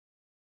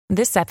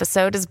This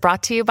episode is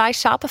brought to you by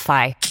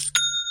Shopify.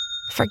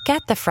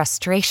 Forget the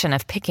frustration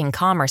of picking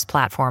commerce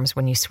platforms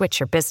when you switch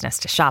your business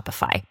to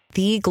Shopify,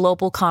 the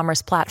global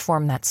commerce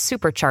platform that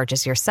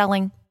supercharges your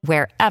selling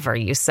wherever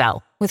you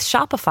sell. With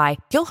Shopify,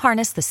 you'll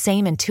harness the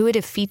same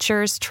intuitive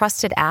features,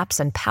 trusted apps,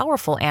 and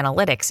powerful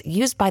analytics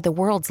used by the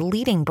world's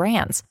leading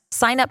brands.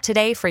 Sign up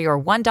today for your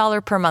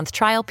 $1 per month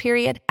trial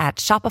period at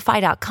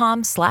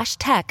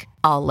shopify.com/tech,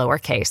 all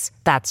lowercase.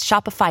 That's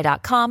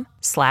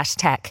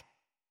shopify.com/tech.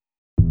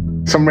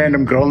 Some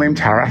random girl named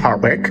Tara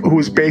Hartwick, who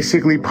was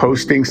basically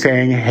posting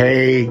saying,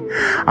 hey,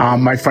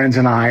 my friends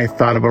and I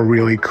thought of a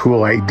really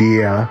cool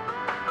idea.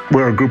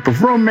 We're a group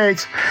of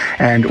roommates,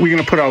 and we're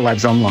going to put our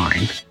lives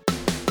online.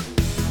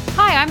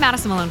 Hi, I'm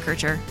Madison Malone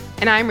Kircher.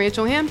 And I'm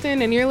Rachel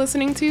Hampton, and you're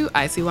listening to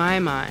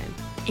ICYMI.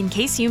 In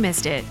case you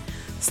missed it,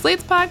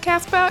 Slate's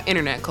podcast about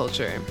internet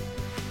culture.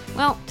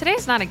 Well,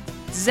 today's not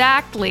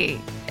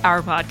exactly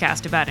our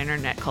podcast about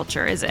internet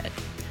culture, is it?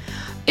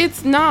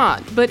 It's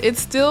not, but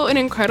it's still an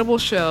incredible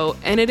show,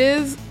 and it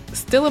is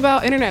still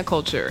about internet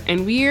culture,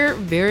 and we're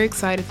very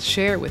excited to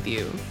share it with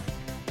you.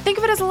 Think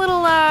of it as a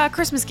little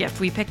Christmas gift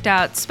we picked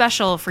out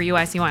special for you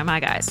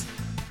ICYMI guys.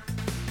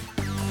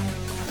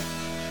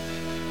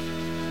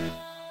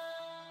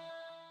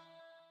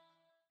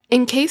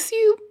 In case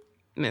you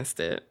missed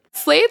it,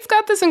 Slate's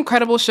got this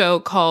incredible show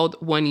called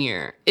 1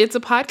 Year. It's a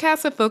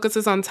podcast that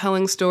focuses on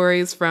telling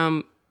stories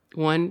from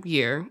 1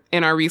 year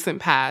in our recent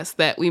past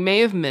that we may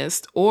have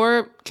missed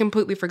or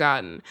completely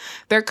forgotten.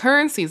 Their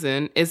current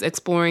season is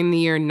exploring the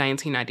year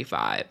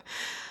 1995,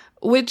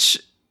 which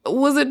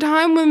was a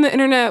time when the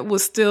internet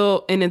was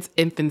still in its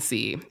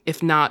infancy,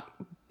 if not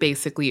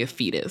basically a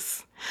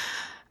fetus.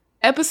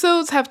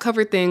 Episodes have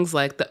covered things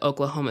like the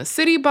Oklahoma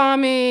City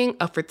bombing,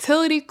 a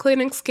fertility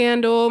clinic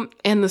scandal,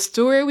 and the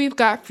story we've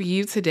got for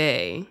you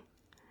today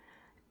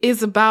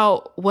is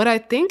about what I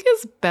think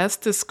is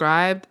best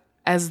described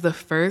as the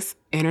first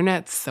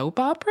internet soap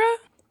opera?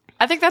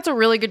 I think that's a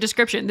really good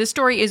description. This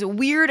story is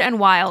weird and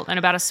wild and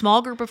about a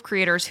small group of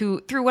creators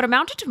who, through what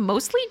amounted to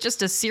mostly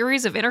just a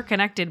series of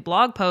interconnected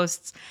blog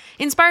posts,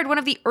 inspired one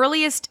of the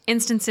earliest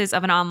instances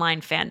of an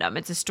online fandom.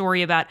 It's a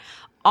story about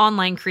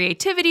online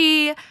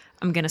creativity.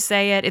 I'm going to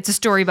say it. It's a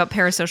story about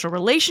parasocial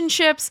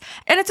relationships,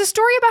 and it's a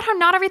story about how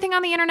not everything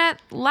on the internet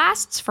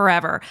lasts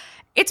forever.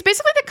 It's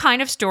basically the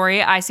kind of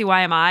story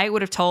ICYMI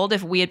would have told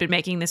if we had been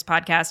making this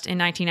podcast in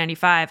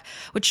 1995,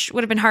 which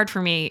would have been hard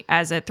for me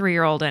as a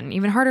 3-year-old and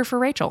even harder for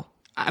Rachel.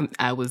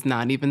 I was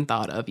not even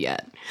thought of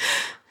yet.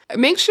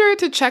 Make sure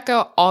to check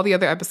out all the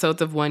other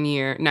episodes of 1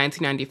 Year,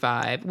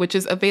 1995, which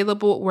is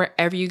available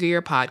wherever you get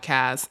your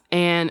podcasts.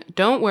 And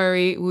don't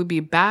worry, we'll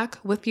be back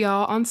with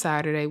y'all on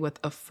Saturday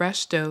with a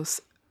fresh dose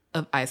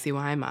of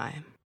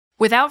ICYMI.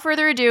 Without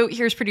further ado,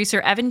 here's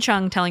producer Evan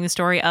Chung telling the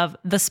story of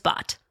The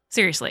Spot.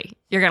 Seriously,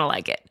 you're going to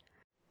like it.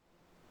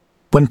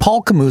 When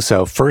Paul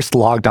Camuso first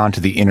logged onto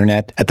the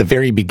internet at the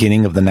very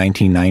beginning of the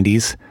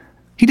 1990s,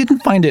 he didn't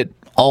find it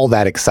all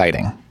that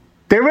exciting.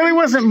 There really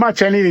wasn't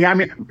much anything. I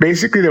mean,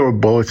 basically there were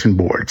bulletin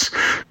boards.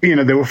 You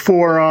know, there were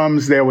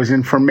forums, there was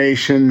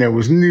information, there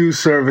was news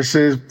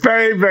services.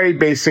 Very, very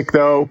basic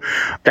though.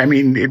 I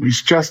mean, it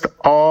was just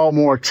all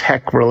more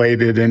tech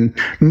related and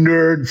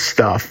nerd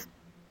stuff.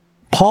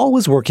 Paul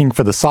was working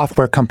for the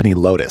software company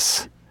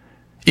Lotus.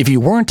 If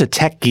you weren't a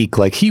tech geek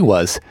like he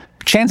was,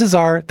 chances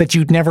are that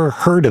you'd never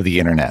heard of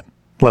the internet,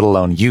 let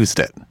alone used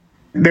it.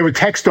 They were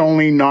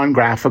text-only,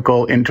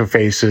 non-graphical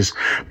interfaces.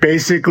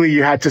 Basically,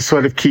 you had to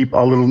sort of keep a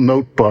little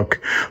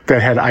notebook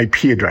that had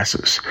IP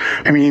addresses.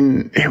 I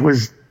mean, it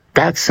was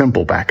that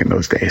simple back in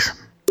those days.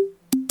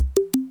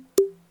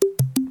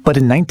 But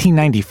in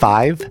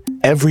 1995,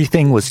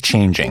 everything was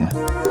changing.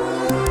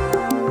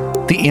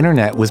 The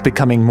internet was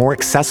becoming more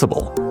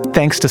accessible,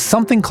 thanks to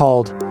something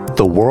called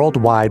the World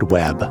Wide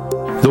Web.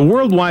 The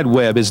World Wide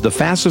Web is the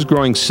fastest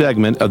growing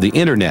segment of the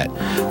internet,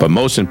 but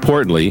most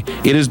importantly,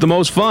 it is the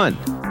most fun.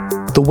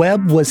 The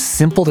web was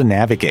simple to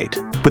navigate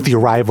with the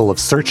arrival of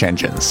search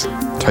engines.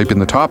 Type in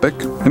the topic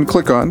and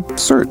click on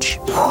search.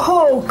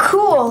 Whoa,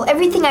 cool!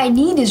 Everything I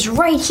need is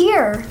right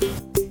here.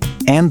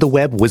 And the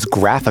web was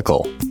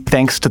graphical,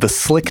 thanks to the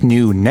slick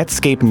new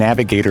Netscape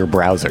Navigator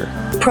browser.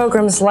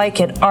 Programs like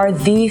it are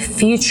the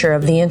future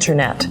of the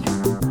internet.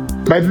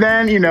 But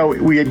then, you know,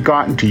 we had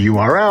gotten to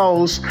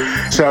URLs,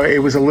 so it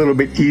was a little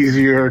bit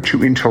easier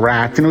to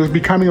interact, and it was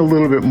becoming a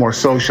little bit more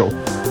social.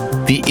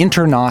 The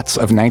Internauts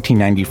of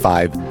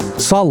 1995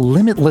 saw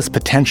limitless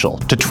potential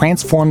to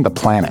transform the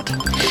planet.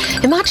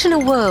 Imagine a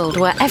world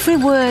where every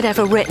word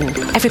ever written,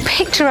 every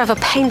picture ever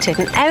painted,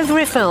 and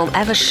every film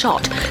ever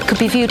shot could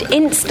be viewed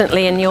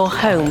instantly in your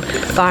home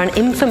via an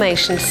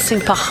information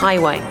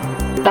superhighway.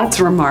 That's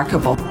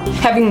remarkable.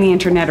 Having the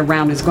internet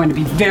around is going to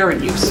be very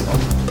useful.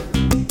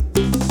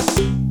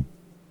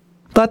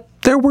 But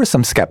there were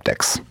some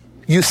skeptics.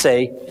 You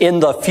say, in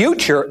the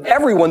future,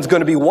 everyone's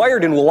going to be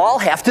wired and we'll all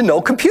have to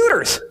know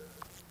computers.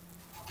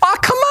 Oh,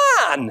 come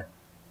on!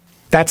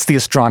 That's the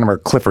astronomer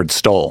Clifford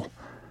Stoll.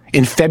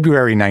 In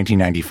February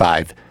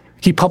 1995,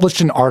 he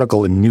published an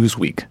article in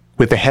Newsweek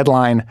with the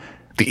headline,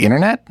 "The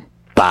Internet?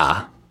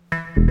 Bah."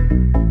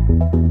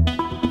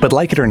 But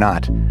like it or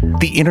not,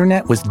 the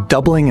internet was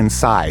doubling in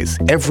size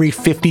every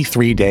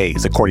 53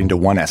 days, according to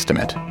one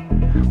estimate.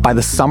 By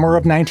the summer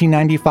of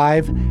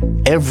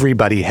 1995,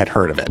 everybody had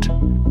heard of it,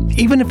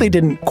 even if they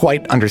didn't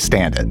quite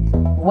understand it.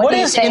 What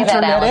is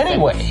internet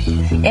anyway?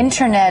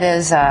 Internet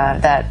is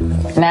that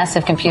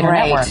massive computer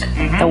network,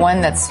 the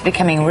one that's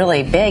becoming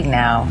really big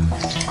now.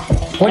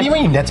 What do you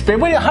mean? That's big.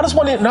 Wait, how does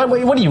one?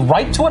 What do you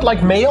write to it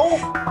like mail?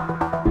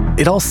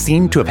 It all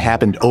seemed to have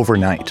happened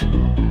overnight.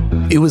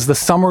 It was the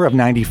summer of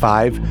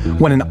 '95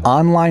 when an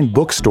online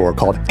bookstore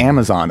called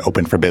Amazon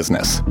opened for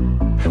business.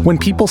 When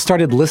people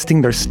started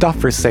listing their stuff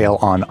for sale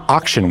on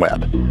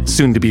AuctionWeb,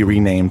 soon to be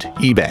renamed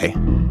eBay.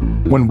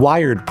 When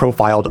Wired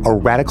profiled a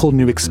radical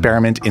new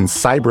experiment in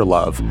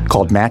cyberlove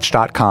called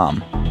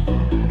Match.com.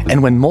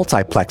 And when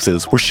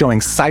multiplexes were showing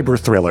cyber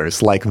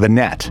thrillers like The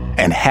Net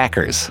and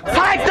Hackers.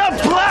 Hack the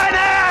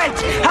planet!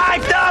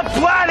 Hack the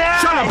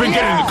planet! Shut up and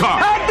get in the car!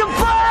 Hack the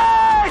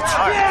planet!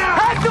 Yeah!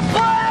 Hack the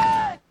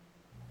planet!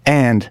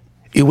 And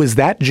it was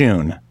that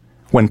June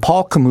when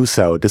Paul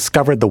Camuso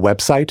discovered the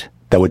website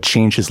that would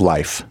change his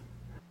life.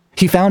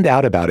 He found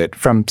out about it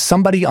from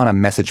somebody on a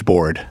message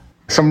board.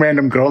 Some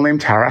random girl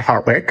named Tara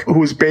Hartwick, who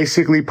was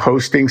basically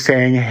posting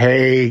saying,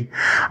 hey,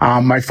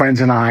 my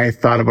friends and I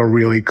thought of a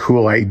really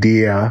cool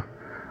idea.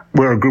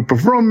 We're a group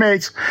of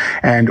roommates,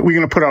 and we're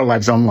going to put our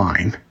lives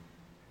online.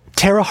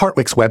 Tara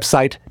Hartwick's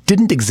website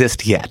didn't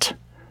exist yet.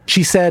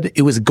 She said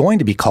it was going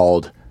to be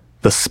called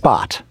The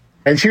Spot.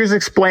 And she was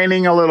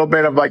explaining a little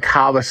bit of like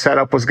how the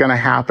setup was going to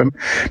happen.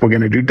 We're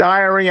going to do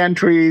diary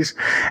entries,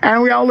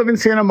 and we all live in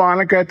Santa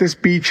Monica at this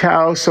beach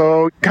house.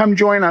 So come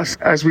join us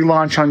as we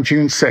launch on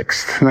June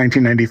 6th,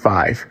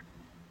 1995.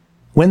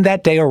 When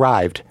that day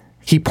arrived,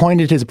 he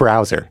pointed his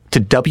browser to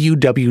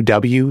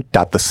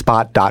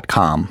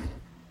www.thespot.com.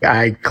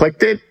 I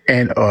clicked it,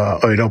 and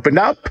it opened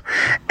up,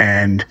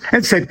 and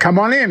it said, come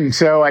on in.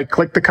 So I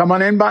clicked the come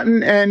on in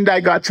button, and I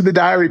got to the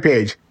diary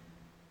page.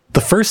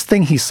 The first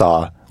thing he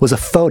saw was a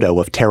photo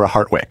of Tara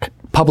Hartwick,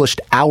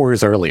 published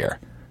hours earlier.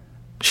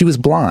 She was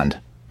blonde,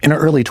 in her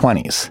early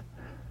 20s.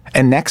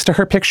 And next to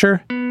her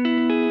picture,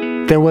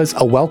 there was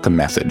a welcome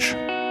message.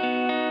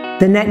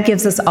 The net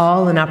gives us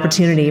all an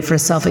opportunity for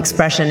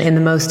self-expression in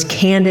the most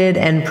candid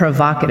and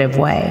provocative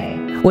way,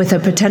 with a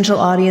potential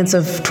audience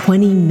of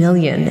 20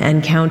 million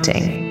and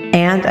counting,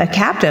 and a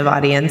captive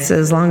audience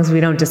as long as we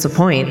don't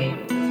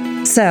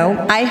disappoint. So,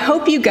 I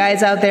hope you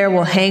guys out there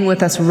will hang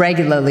with us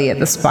regularly at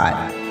The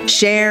Spot.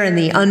 Share in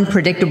the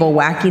unpredictable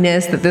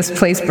wackiness that this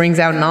place brings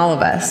out in all of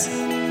us.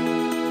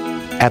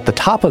 At the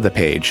top of the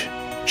page,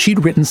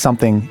 she'd written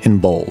something in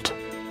bold.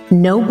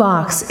 No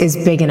box is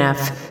big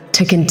enough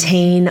to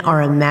contain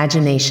our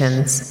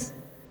imaginations.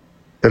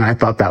 And I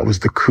thought that was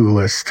the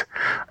coolest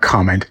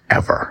comment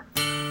ever.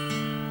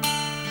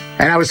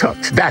 And I was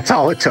hooked. That's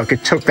all it took.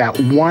 It took that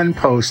one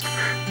post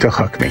to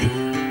hook me.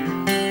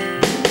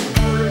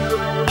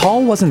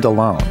 Paul wasn't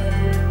alone.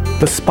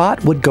 The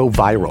Spot would go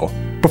viral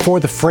before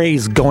the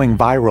phrase going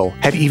viral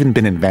had even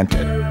been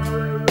invented.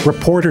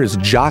 Reporters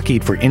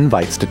jockeyed for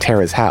invites to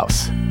Tara's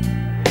house.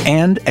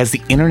 And as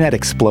the internet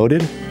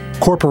exploded,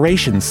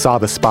 corporations saw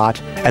The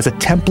Spot as a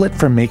template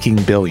for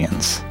making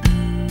billions.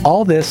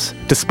 All this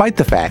despite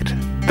the fact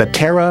that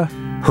Tara,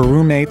 her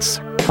roommates,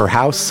 her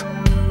house,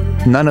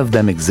 none of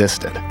them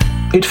existed.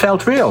 It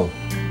felt real.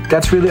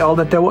 That's really all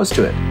that there was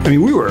to it. I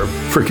mean, we were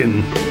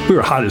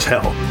hot as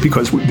hell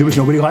because there was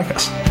nobody like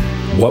us.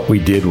 What we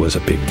did was a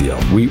big deal.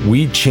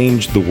 We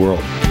changed the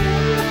world.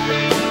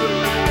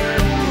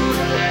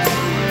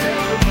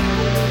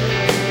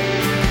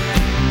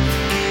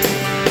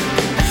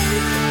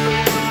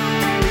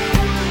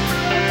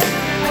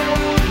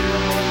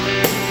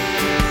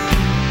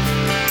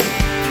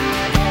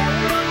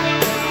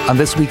 On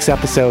this week's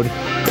episode,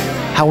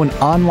 how an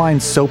online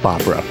soap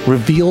opera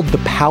revealed the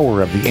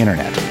power of the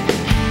internet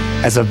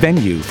as a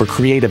venue for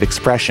creative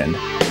expression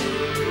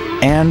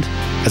and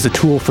as a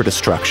tool for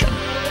destruction.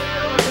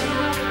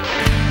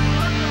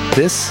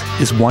 This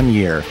is 1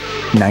 year,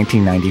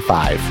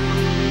 1995,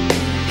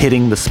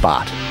 hitting the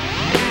spot.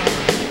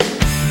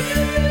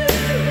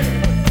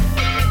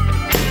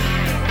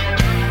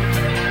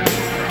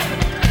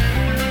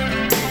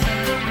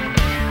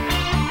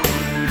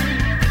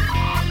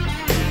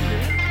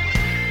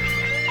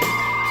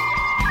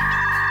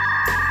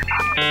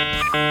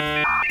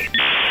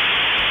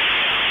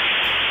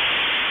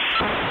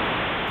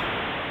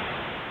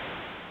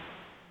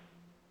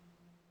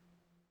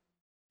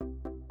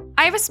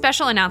 I have a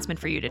special announcement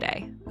for you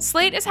today.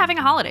 Slate is having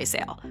a holiday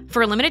sale.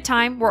 For a limited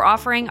time, we're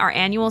offering our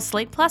annual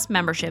Slate Plus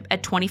membership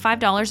at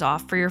 $25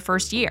 off for your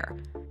first year.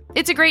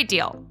 It's a great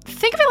deal.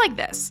 Think of it like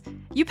this.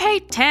 You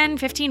pay $10,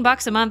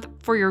 $15 a month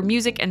for your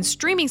music and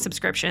streaming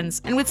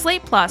subscriptions, and with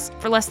Slate Plus,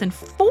 for less than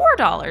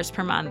 $4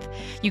 per month,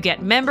 you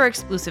get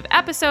member-exclusive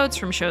episodes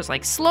from shows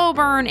like Slow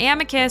Burn,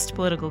 Amicus,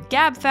 Political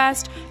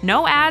Gabfest,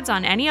 no ads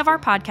on any of our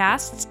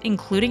podcasts,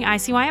 including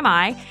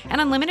ICYMI, and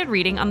unlimited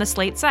reading on the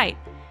Slate site.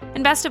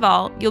 And best of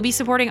all, you'll be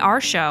supporting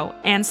our show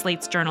and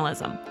Slate's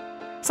journalism.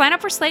 Sign up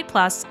for Slate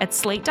Plus at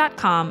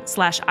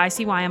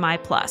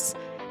slate.com/ICYMI+.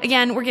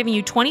 Again, we're giving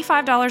you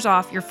 $25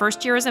 off your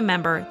first year as a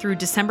member through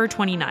December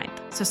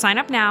 29th. So sign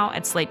up now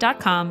at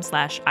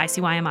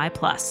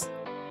slate.com/ICYMI+.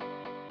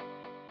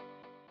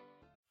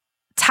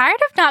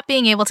 Tired of not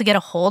being able to get a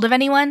hold of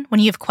anyone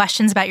when you have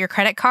questions about your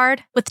credit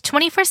card? With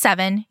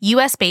 24/7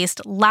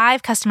 US-based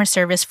live customer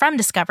service from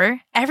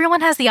Discover,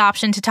 everyone has the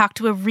option to talk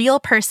to a real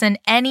person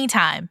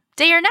anytime,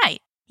 day or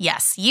night.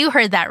 Yes, you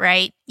heard that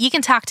right. You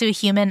can talk to a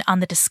human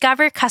on the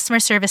Discover customer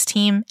service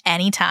team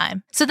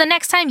anytime. So the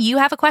next time you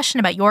have a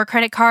question about your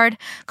credit card,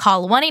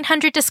 call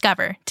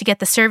 1-800-DISCOVER to get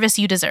the service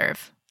you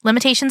deserve.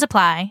 Limitations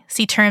apply.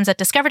 See terms at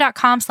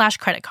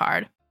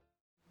discover.com/creditcard.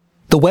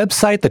 The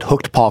website that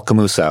hooked Paul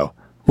Camuso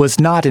was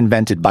not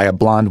invented by a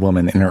blonde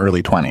woman in her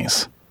early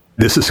 20s.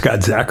 This is Scott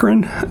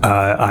Zakarin.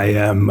 I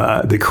am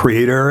the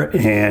creator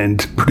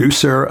and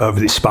producer of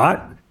The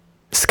Spot.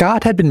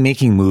 Scott had been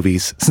making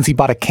movies since he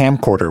bought a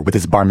camcorder with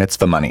his bar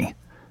mitzvah money.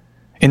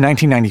 In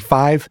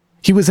 1995,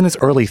 he was in his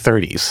early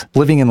 30s,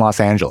 living in Los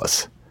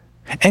Angeles.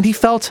 And he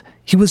felt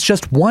he was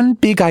just one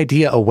big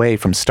idea away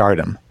from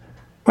stardom.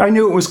 I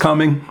knew it was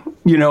coming.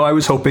 You know, I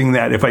was hoping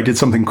that if I did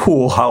something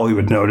cool,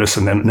 Hollywood would notice,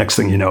 and then next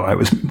thing you know, I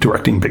was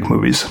directing big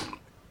movies.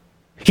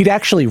 He'd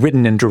actually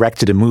written and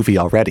directed a movie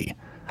already,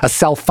 a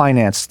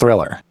self-financed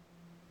thriller.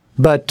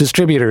 But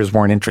distributors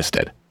weren't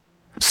interested.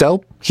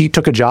 So he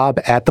took a job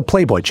at the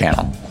Playboy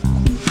Channel.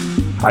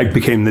 I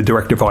became the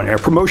director of on-air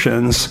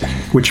promotions,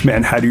 which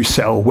meant how do you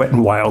sell Wet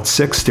n Wild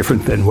 6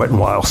 different than Wet n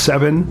Wild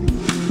 7?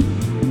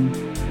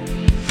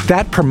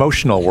 That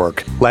promotional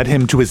work led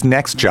him to his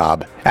next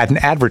job at an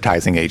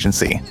advertising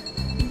agency.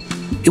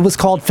 It was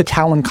called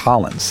Fattal &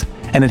 Collins,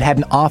 and it had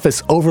an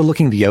office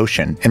overlooking the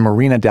ocean in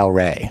Marina del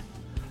Rey.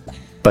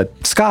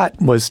 But Scott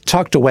was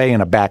tucked away in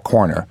a back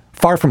corner,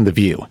 far from the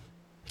view.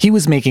 He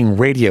was making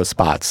radio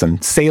spots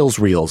and sales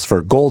reels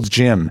for Gold's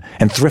Gym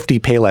and Thrifty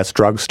Payless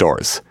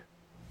drugstores.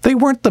 They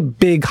weren't the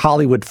big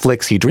Hollywood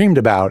flicks he dreamed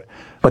about,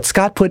 but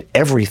Scott put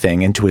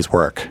everything into his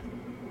work.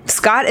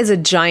 Scott is a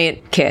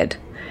giant kid.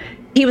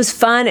 He was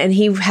fun and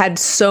he had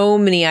so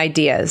many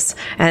ideas,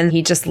 and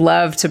he just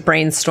loved to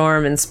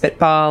brainstorm and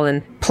spitball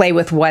and play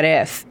with what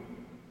if.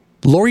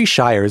 Laurie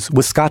Shires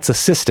was Scott's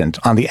assistant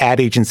on the ad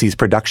agency's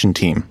production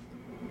team.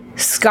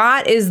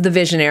 Scott is the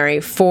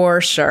visionary for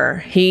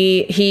sure.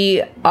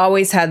 He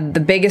always had the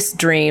biggest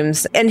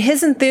dreams, and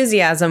his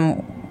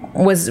enthusiasm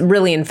was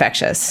really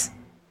infectious.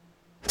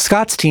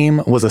 Scott's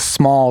team was a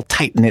small,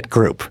 tight-knit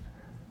group,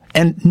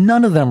 and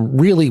none of them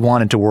really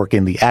wanted to work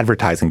in the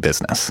advertising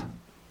business.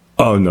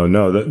 Oh,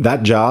 no.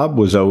 That job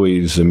was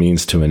always a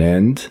means to an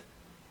end.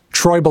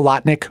 Troy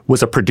Bolotnick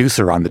was a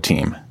producer on the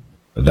team.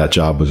 That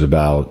job was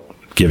about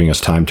giving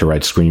us time to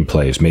write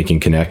screenplays, making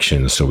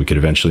connections so we could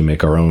eventually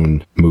make our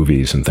own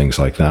movies and things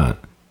like that.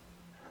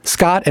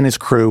 Scott and his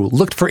crew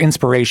looked for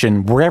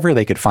inspiration wherever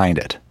they could find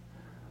it.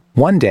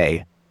 One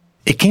day,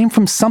 it came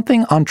from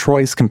something on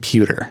Troy's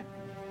computer.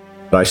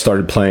 I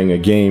started playing a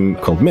game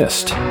called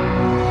Myst.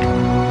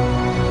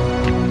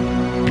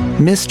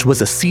 Myst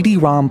was a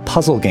CD-ROM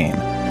puzzle game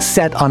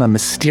set on a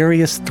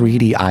mysterious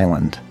 3D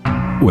island.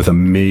 With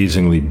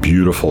amazingly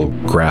beautiful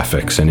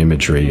graphics and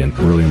imagery and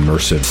really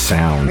immersive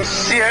sound.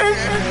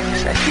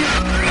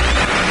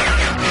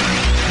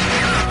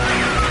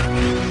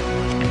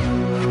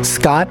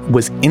 Scott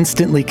was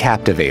instantly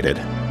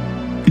captivated.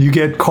 You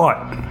get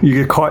caught. You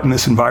get caught in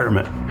this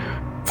environment.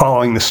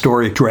 Following the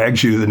story, it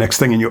drags you to the next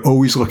thing, and you're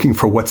always looking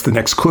for what's the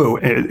next clue.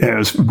 And it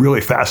was really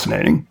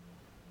fascinating.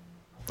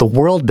 The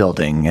world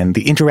building and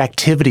the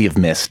interactivity of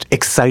Myst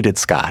excited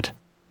Scott.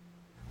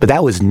 But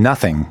that was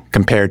nothing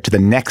compared to the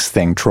next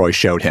thing Troy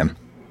showed him.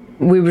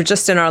 We were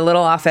just in our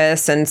little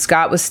office, and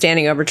Scott was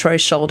standing over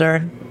Troy's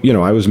shoulder. You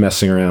know, I was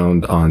messing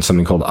around on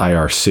something called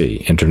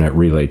IRC, Internet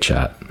Relay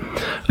Chat.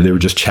 They were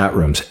just chat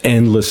rooms,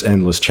 endless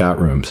chat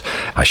rooms.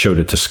 I showed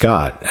it to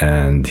Scott,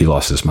 and he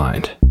lost his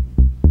mind.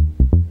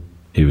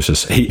 He was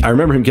just, I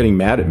remember him getting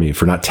mad at me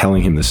for not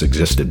telling him this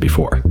existed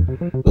before.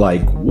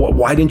 Like,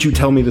 why didn't you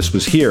tell me this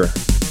was here?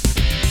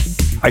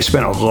 I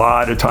spent a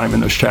lot of time in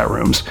those chat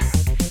rooms.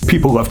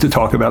 People love to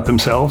talk about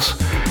themselves,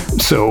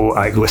 so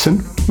I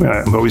listen.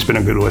 I've always been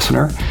a good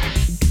listener.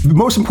 The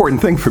most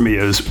important thing for me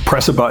is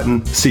press a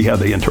button, see how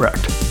they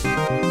interact.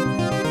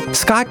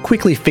 Scott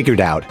quickly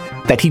figured out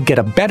that he'd get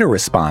a better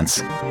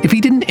response if he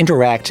didn't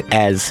interact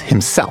as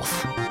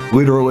himself.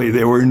 Literally,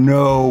 there were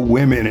no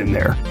women in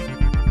there.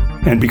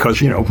 And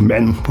because,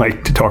 men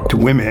like to talk to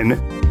women,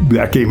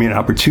 that gave me an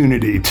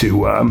opportunity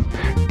to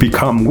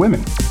become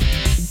women.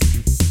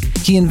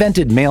 He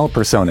invented male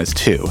personas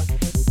too.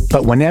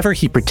 But whenever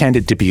he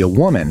pretended to be a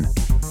woman,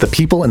 the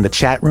people in the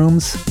chat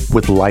rooms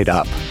would light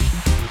up.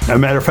 As a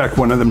matter of fact,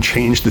 one of them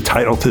changed the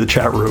title to the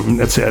chat room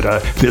that said,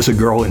 "There's a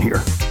girl in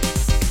here."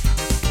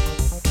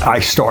 I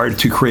started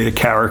to create a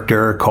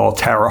character called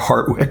Tara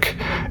Hartwick,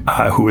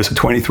 who is a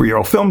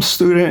 23-year-old film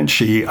student.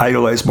 She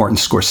idolized Martin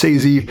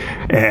Scorsese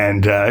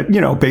and,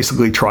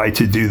 basically tried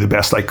to do the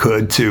best I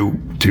could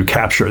to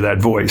capture that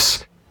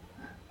voice.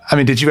 I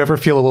mean, did you ever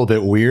feel a little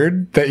bit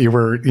weird that you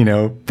were,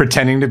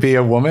 pretending to be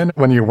a woman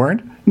when you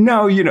weren't?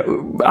 No,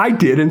 I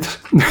didn't.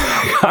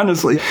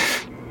 Honestly,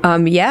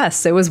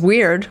 Yes, it was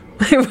weird.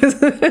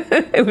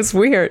 It was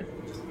weird.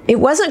 It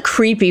wasn't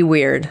creepy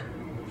weird.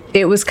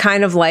 It was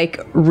kind of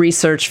like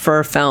research for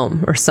a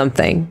film or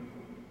something.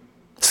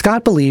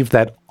 Scott believed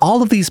that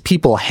all of these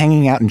people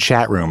hanging out in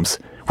chat rooms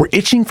were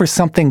itching for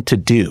something to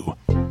do,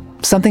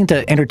 something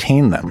to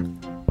entertain them.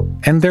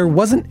 And there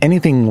wasn't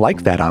anything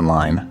like that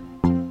online.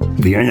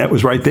 The internet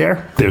was right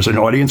there. There's an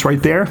audience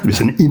right there. There's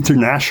an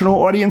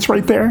international audience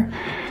right there.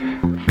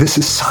 This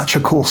is such a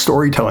cool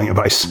storytelling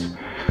device.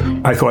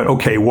 I thought,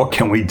 okay, what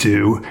can we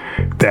do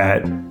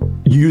that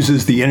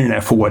uses the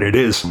internet for what it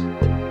is?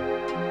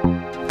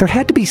 There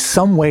had to be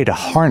some way to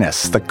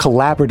harness the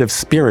collaborative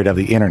spirit of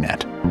the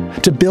internet,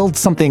 to build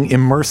something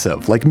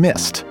immersive like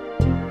Myst.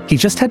 He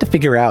just had to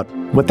figure out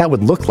what that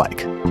would look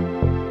like.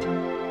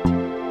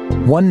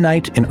 One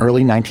night in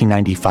early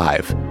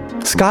 1995,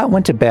 Scott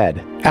went to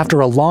bed after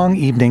a long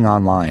evening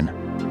online.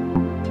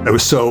 I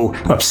was so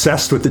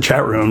obsessed with the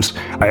chat rooms,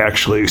 I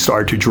actually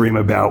started to dream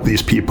about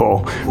these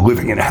people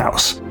living in a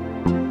house.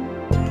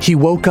 He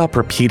woke up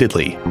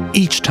repeatedly,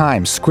 each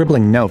time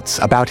scribbling notes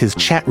about his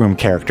chat room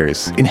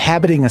characters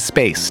inhabiting a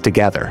space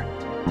together.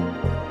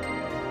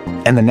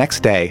 And the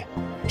next day,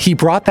 he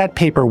brought that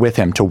paper with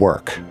him to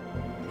work.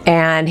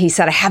 And he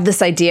said, I have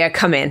this idea,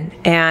 come in.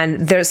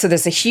 And there's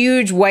a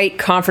huge white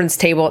conference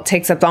table. It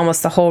takes up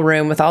almost the whole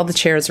room with all the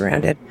chairs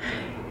around it.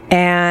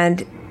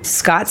 And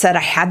Scott said,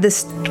 I had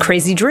this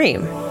crazy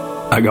dream.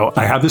 I go,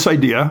 I have this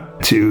idea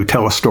to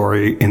tell a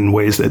story in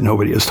ways that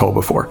nobody has told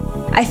before.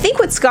 I think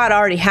what Scott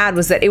already had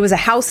was that it was a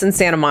house in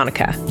Santa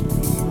Monica.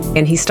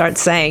 And he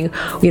starts saying,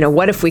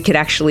 what if we could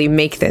actually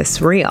make this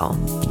real?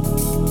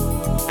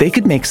 They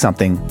could make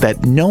something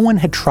that no one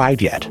had tried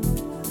yet.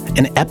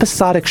 An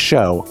episodic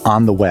show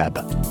on the web.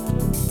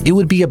 It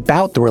would be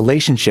about the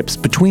relationships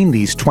between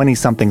these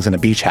 20-somethings in a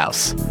beach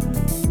house.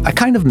 A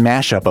kind of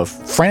mashup of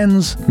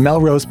Friends,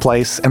 Melrose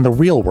Place, and The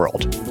Real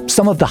World,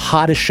 some of the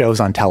hottest shows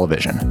on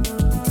television.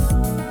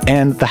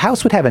 And the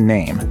house would have a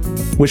name,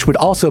 which would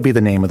also be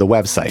the name of the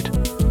website,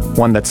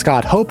 one that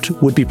Scott hoped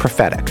would be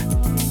prophetic.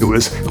 It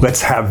was,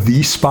 let's have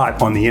the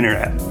spot on the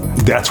internet.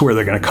 That's where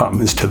they're going to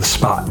come, is to the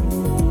spot.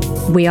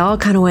 We all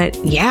kind of went,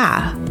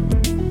 yeah.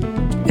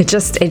 It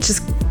just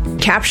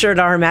captured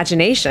our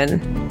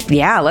imagination.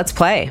 Yeah, let's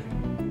play.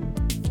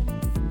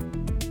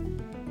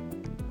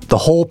 The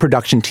whole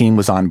production team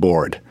was on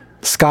board.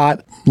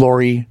 Scott,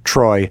 Laurie,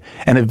 Troy,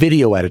 and a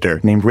video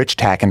editor named Rich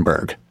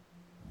Tackenberg.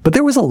 But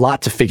there was a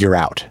lot to figure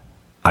out.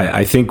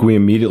 I think we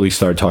immediately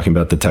started talking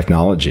about the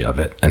technology of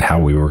it and how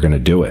we were going to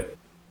do it.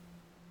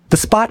 The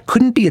spot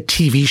couldn't be a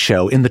TV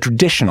show in the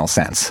traditional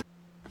sense,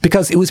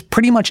 because it was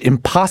pretty much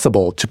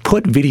impossible to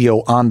put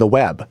video on the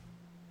web.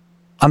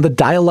 On the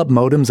dial-up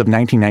modems of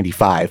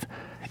 1995,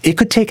 it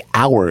could take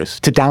hours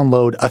to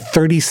download a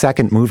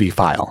 30-second movie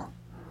file.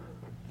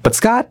 But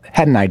Scott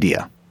had an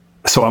idea.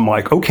 So I'm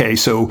like, okay,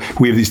 so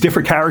we have these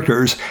different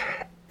characters.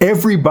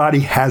 Everybody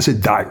has a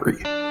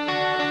diary.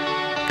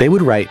 They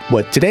would write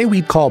what today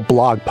we'd call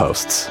blog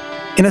posts.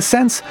 In a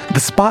sense, the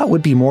spot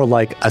would be more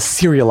like a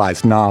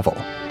serialized novel.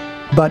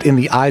 But in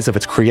the eyes of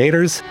its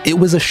creators, it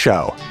was a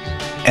show.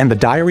 And the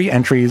diary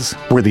entries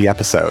were the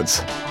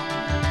episodes.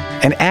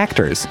 And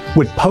actors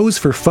would pose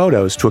for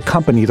photos to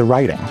accompany the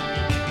writing.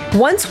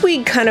 Once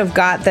we kind of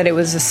got that it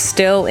was a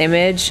still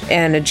image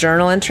and a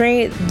journal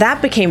entry,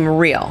 that became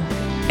real.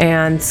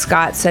 And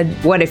Scott said,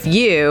 what if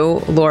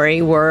you,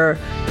 Laurie, were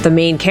the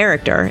main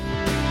character?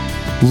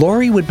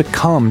 Laurie would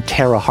become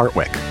Tara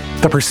Hartwick,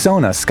 the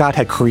persona Scott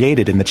had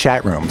created in the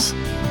chat rooms.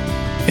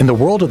 In the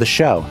world of the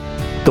show,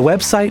 the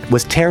website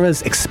was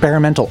Tara's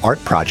experimental art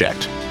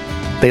project.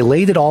 They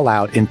laid it all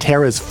out in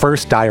Tara's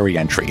first diary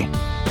entry,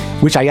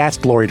 which I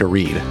asked Laurie to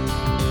read.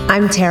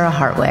 I'm Tara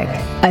Hartwick,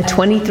 a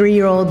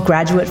 23-year-old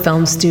graduate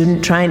film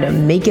student trying to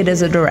make it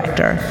as a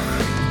director.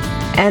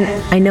 And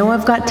I know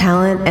I've got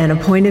talent and a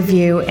point of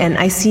view, and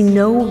I see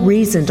no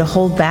reason to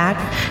hold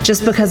back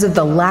just because of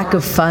the lack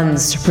of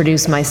funds to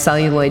produce my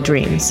celluloid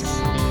dreams.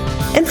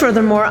 And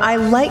furthermore, I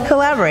like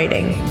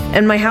collaborating,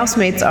 and my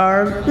housemates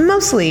are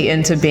mostly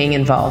into being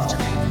involved.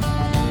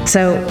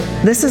 So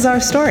this is our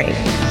story.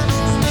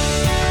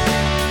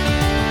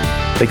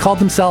 They called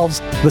themselves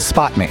the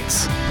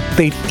Spotmates.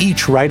 They'd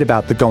each write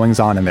about the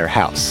goings-on in their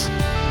house.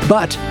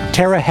 But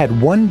Tara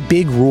had one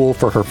big rule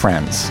for her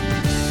friends.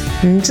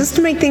 Just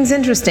to make things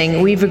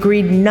interesting, we've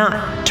agreed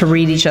not to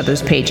read each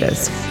other's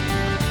pages.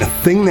 The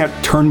thing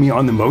that turned me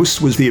on the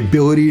most was the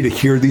ability to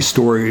hear these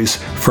stories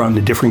from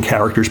the different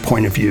characters'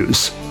 point of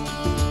views.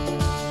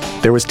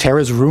 There was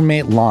Tara's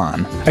roommate,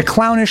 Lon, a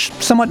clownish,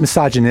 somewhat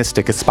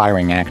misogynistic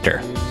aspiring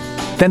actor.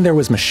 Then there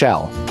was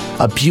Michelle,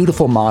 a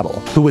beautiful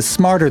model who was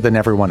smarter than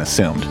everyone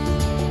assumed.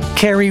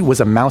 Carrie was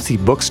a mousy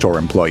bookstore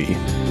employee.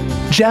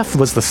 Jeff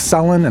was the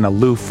sullen and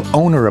aloof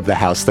owner of the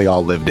house they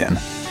all lived in.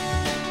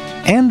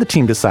 And the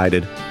team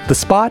decided the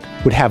spot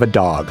would have a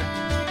dog.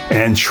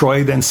 And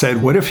Troy then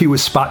said, what if he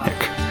was Spotnik?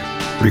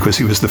 Because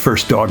he was the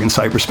first dog in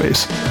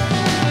cyberspace.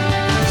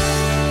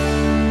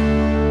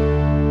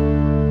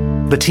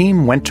 The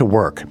team went to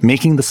work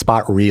making the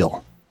spot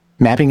real.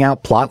 mapping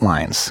out plot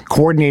lines,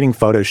 coordinating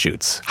photo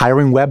shoots,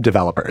 hiring web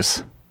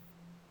developers.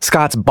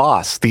 Scott's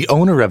boss, the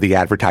owner of the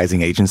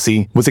advertising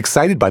agency, was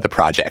excited by the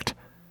project.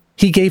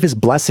 He gave his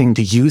blessing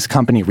to use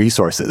company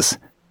resources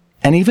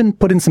and even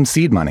put in some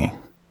seed money.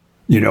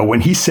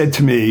 When he said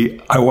to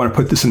me, I want to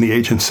put this in the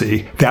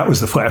agency, that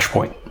was the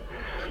flashpoint.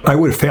 I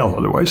would have failed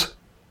otherwise.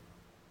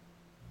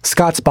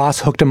 Scott's boss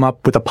hooked him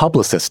up with a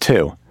publicist,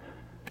 too.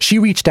 She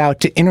reached out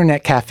to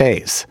internet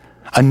cafes,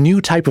 a new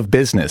type of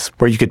business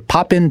where you could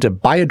pop in to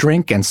buy a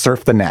drink and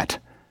surf the net.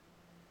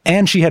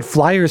 And she had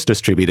flyers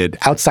distributed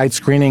outside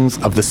screenings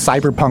of the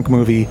cyberpunk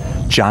movie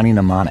Johnny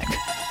Mnemonic.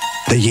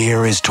 The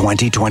year is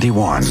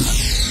 2021.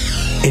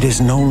 It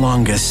is no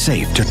longer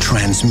safe to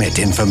transmit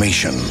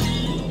information.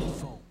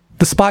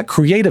 The Spot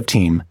creative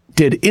team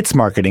did its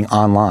marketing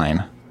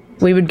online.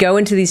 We would go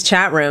into these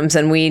chat rooms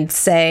and we'd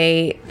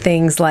say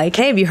things like,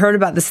 hey, have you heard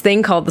about this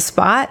thing called The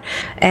Spot?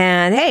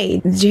 And hey,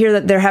 did you hear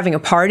that they're having a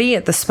party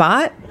at The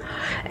Spot?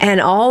 And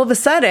all of a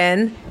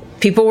sudden,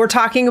 people were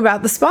talking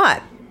about The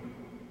Spot.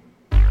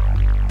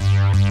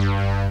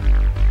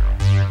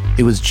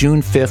 It was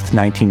June 5th,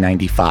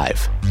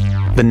 1995,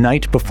 the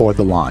night before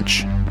the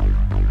launch.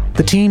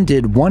 The team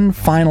did one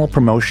final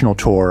promotional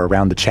tour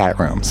around the chat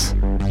rooms.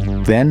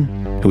 Then,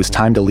 it was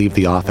time to leave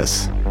the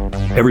office.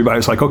 Everybody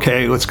was like,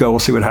 okay, let's go. We'll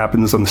see what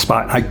happens on The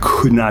Spot. I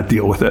could not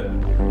deal with it.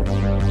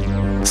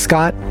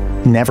 Scott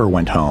never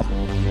went home.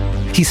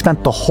 He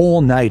spent the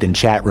whole night in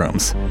chat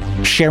rooms,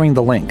 sharing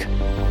the link,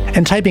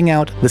 and typing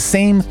out the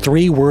same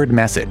 3-word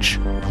message.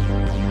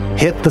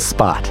 Hit the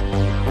spot.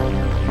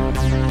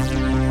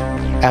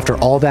 After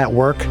all that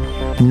work,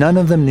 none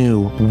of them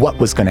knew what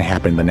was going to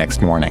happen the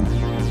next morning.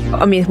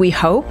 I mean, we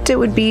hoped it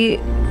would be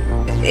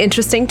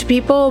interesting to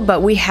people,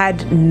 but we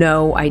had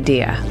no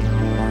idea.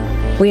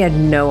 We had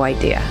no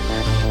idea.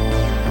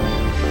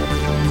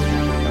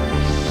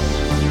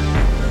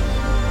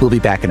 We'll be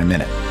back in a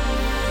minute.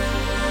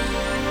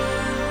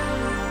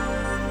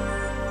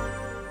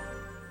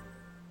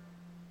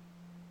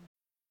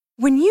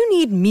 When you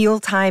need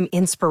mealtime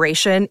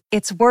inspiration,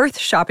 it's worth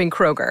shopping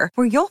Kroger,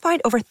 where you'll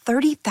find over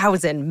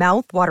 30,000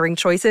 mouth-watering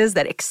choices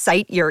that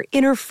excite your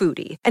inner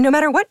foodie. And no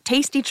matter what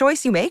tasty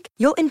choice you make,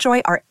 you'll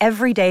enjoy our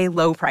everyday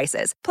low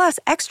prices, plus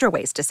extra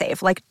ways to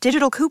save, like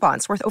digital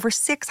coupons worth over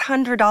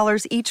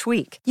 $600 each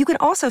week. You can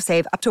also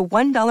save up to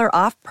 $1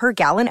 off per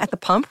gallon at the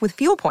pump with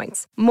fuel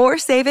points. More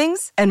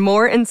savings and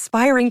more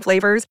inspiring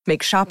flavors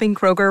make shopping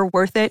Kroger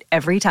worth it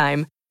every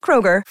time.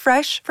 Kroger,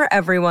 fresh for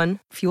everyone.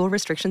 Fuel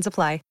restrictions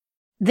apply.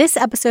 This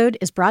episode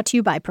is brought to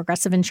you by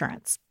Progressive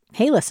Insurance.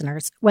 Hey,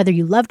 listeners, whether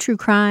you love true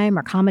crime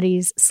or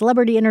comedies,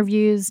 celebrity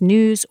interviews,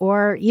 news,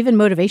 or even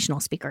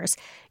motivational speakers,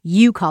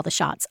 you call the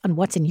shots on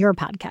what's in your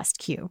podcast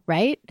queue,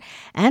 right?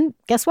 And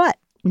guess what?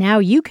 Now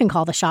you can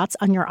call the shots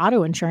on your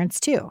auto insurance,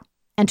 too.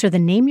 Enter the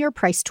Name Your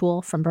Price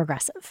tool from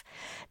Progressive.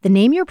 The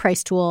Name Your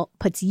Price tool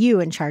puts you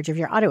in charge of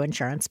your auto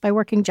insurance by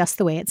working just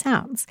the way it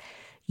sounds.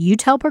 You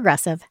tell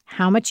Progressive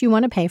how much you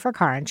want to pay for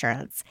car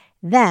insurance.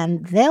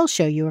 Then they'll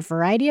show you a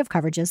variety of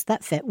coverages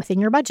that fit within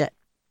your budget,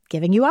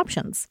 giving you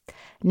options.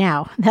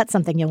 Now, that's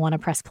something you'll want to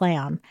press play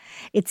on.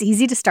 It's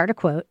easy to start a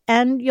quote,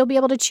 and you'll be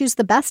able to choose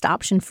the best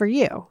option for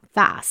you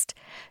fast.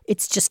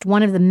 It's just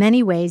one of the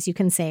many ways you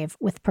can save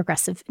with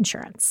Progressive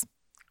Insurance.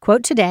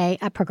 Quote today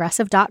at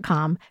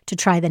Progressive.com to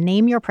try the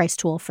Name Your Price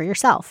tool for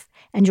yourself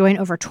and join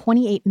over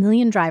 28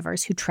 million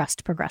drivers who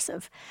trust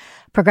Progressive.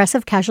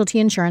 Progressive Casualty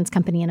Insurance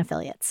Company and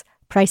Affiliates.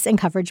 Price and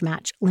coverage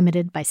match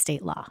limited by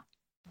state law.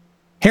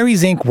 Harry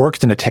Zink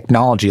worked in a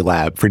technology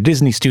lab for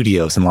Disney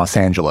Studios in Los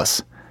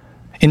Angeles.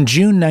 In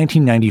June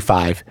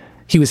 1995,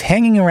 he was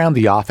hanging around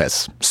the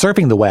office,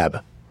 surfing the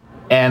web.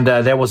 And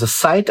there was a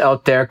site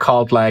out there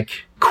called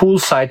Cool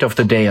Site of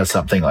the Day or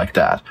something like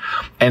that.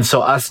 And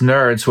so us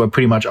nerds were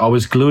pretty much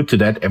always glued to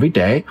that every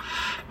day.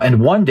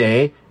 And one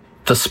day,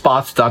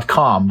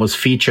 thespot.com was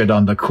featured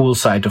on the Cool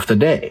Site of the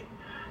Day.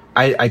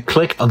 I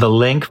clicked on the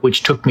link,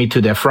 which took me to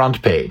their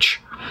front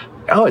page.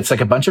 Oh, it's like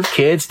a bunch of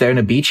kids. They're in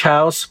a beach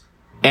house.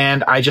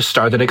 And I just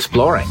started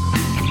exploring.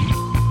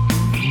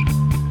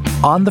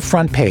 On the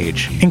front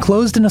page,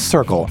 enclosed in a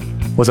circle,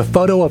 was a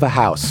photo of a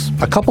house,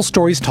 a couple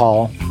stories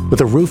tall, with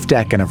a roof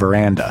deck and a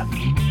veranda.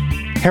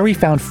 Harry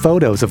found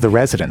photos of the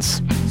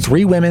residents,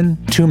 3 women,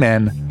 2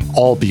 men,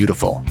 all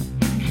beautiful.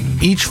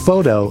 Each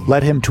photo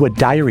led him to a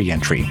diary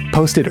entry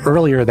posted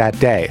earlier that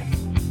day.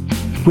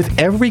 With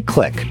every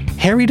click,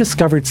 Harry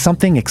discovered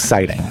something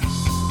exciting.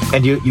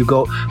 And you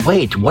go,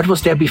 wait, what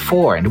was there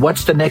before? And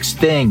what's the next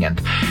thing?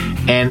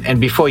 And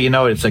before you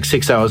know it, it's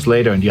 6 hours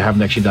later and you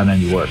haven't actually done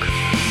any work.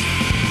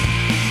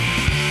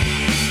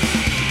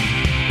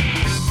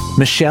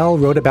 Michelle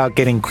wrote about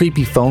getting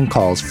creepy phone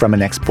calls from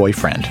an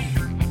ex-boyfriend.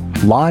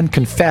 Lon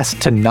confessed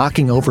to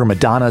knocking over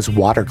Madonna's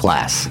water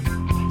glass.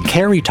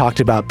 Carrie talked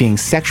about being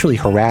sexually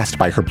harassed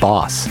by her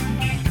boss.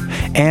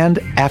 And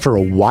after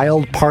a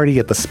wild party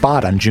at the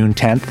Spot on June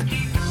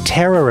 10th,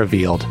 Tara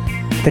revealed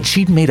that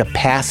she'd made a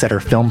pass at her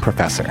film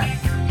professor.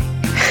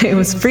 It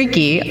was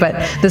freaky, but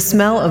the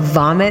smell of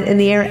vomit in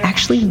the air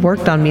actually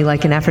worked on me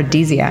like an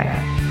aphrodisiac.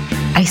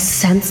 I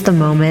sensed the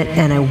moment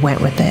and I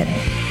went with it.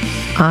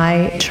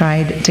 I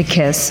tried to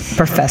kiss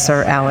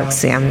Professor Alex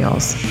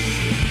Samuels.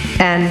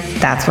 And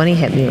that's when he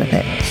hit me with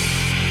it.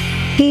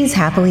 He's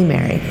happily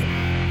married.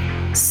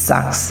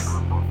 Sucks.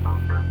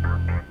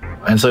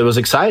 And so it was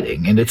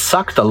exciting, and it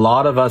sucked a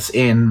lot of us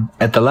in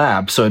at the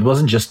lab. So it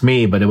wasn't just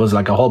me, but it was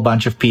like a whole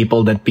bunch of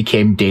people that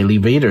became daily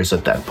readers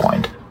at that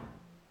point.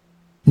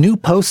 New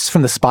posts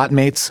from the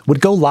Spotmates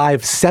would go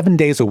live 7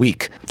 days a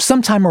week,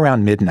 sometime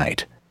around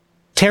midnight.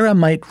 Tara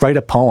might write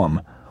a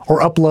poem or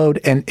upload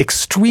an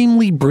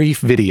extremely brief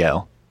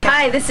video.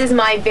 Hi, this is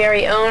my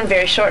very own,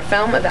 very short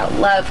film about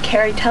love.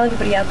 Carrie, tell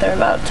everybody out there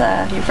about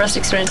your first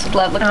experience with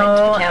love.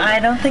 I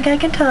don't think I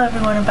can tell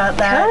everyone about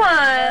that.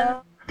 Come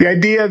on. The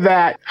idea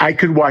that I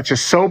could watch a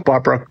soap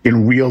opera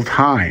in real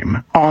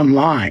time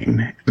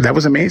online, that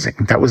was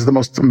amazing. That was the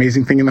most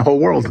amazing thing in the whole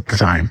world at the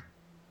time.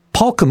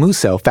 Paul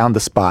Camuso found the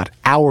Spot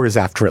hours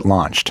after it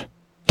launched.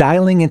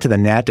 Dialing into the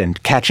net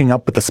and catching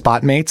up with the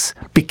Spotmates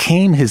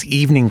became his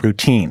evening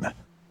routine,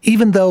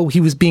 even though he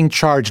was being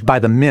charged by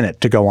the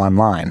minute to go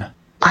online.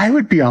 I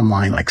would be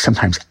online like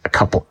sometimes a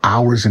couple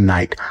hours a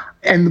night,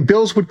 and the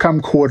bills would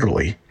come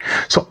quarterly.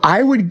 So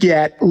I would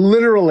get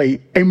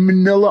literally a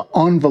manila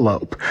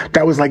envelope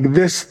that was like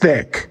this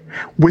thick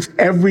with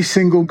every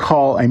single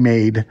call I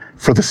made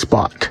for the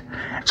Spot.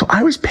 So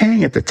I was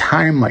paying at the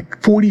time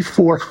like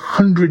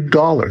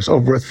 $4,400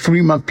 over a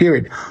 3-month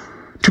period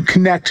to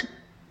connect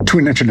to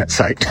an internet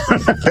site.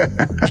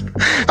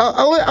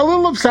 a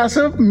little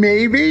obsessive,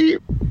 maybe,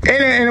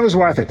 and it was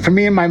worth it. For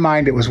me, in my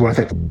mind, it was worth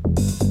it.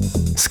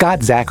 Scott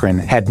Zakarin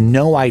had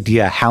no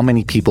idea how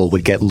many people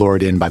would get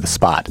lured in by the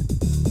Spot.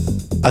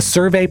 A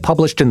survey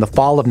published in the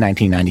fall of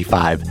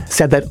 1995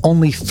 said that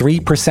only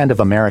 3% of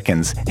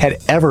Americans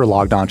had ever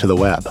logged onto the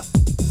web.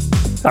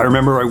 I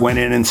remember I went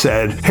in and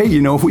said, hey,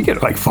 if we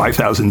get like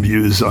 5,000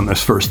 views on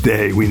this first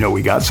day, we know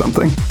we got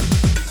something.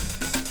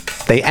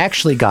 They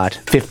actually got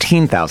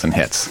 15,000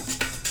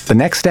 hits. The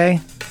next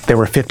day, there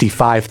were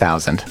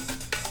 55,000.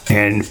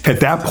 And at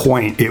that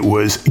point, it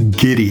was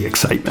giddy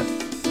excitement.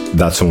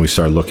 That's when we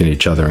started looking at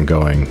each other and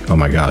going, oh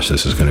my gosh,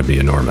 this is going to be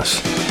enormous.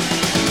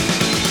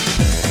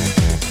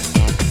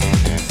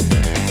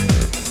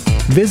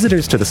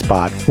 Visitors to the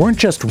Spot weren't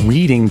just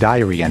reading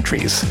diary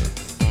entries.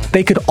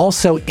 They could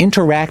also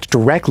interact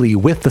directly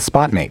with the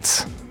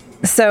Spotmates.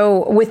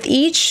 So with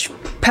each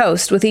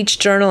post, with each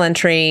journal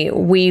entry,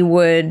 we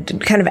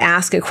would kind of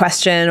ask a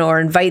question or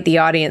invite the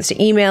audience to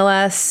email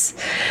us,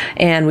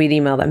 and we'd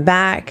email them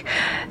back.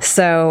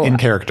 So in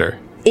character.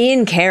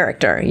 In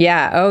character,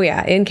 yeah. Oh,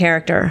 yeah, in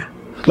character.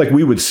 Like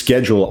we would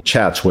schedule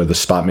chats where the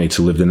Spotmates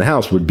who lived in the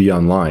house would be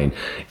online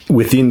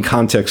within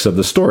context of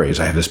the stories.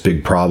 I have this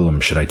big problem.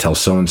 Should I tell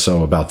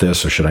so-and-so about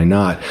this or should I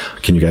not?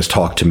 Can you guys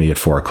talk to me at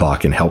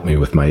 4:00 and help me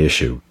with my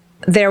issue?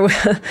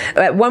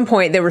 At one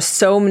point, there were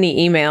so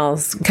many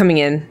emails coming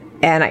in,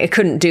 and I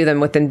couldn't do them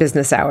within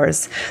business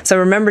hours. So I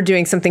remember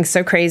doing something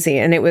so crazy,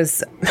 and it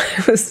was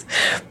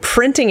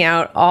printing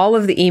out all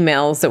of the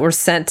emails that were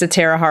sent to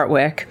Tara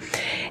Hartwick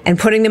and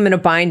putting them in a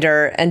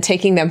binder and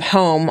taking them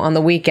home on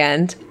the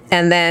weekend,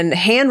 and then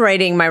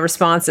handwriting my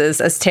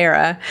responses as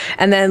Tara,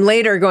 and then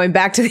later going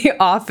back to the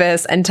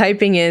office and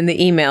typing in the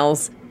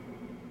emails.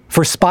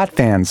 For Spot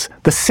fans,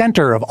 the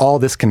center of all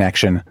this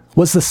connection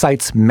was the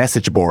site's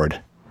message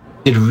board.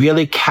 It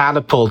really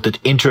catapulted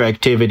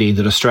interactivity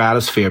to the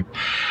stratosphere.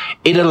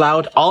 It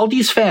allowed all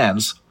these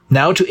fans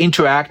now to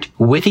interact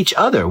with each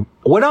other.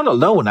 We're not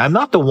alone. I'm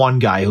not the one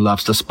guy who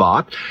loves the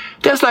Spot.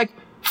 There's like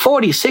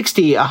 40,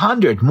 60,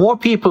 100 more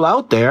people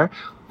out there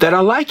that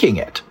are liking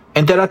it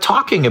and that are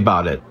talking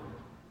about it.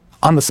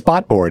 On the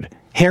Spot board,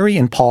 Harry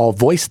and Paul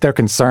voiced their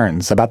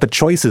concerns about the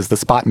choices the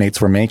Spotmates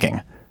were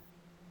making.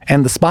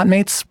 And the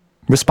Spotmates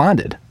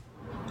responded.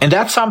 And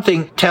that's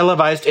something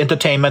televised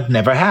entertainment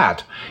never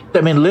had.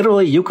 I mean,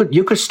 literally, you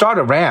could start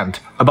a rant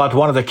about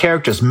one of the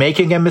characters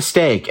making a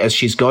mistake as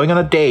she's going on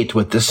a date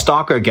with this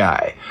stalker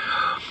guy.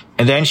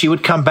 And then she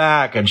would come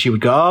back and she would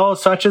go, oh,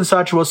 such and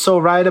such was so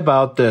right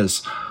about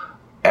this.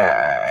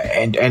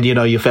 And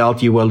you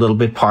felt you were a little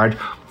bit part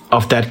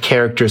of that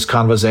character's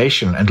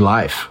conversation and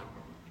life.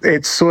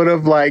 It's sort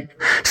of like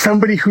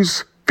somebody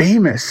who's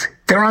famous.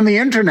 They're on the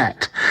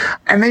internet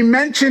and they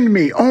mentioned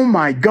me. Oh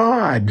my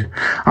God.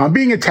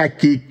 Being a tech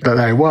geek that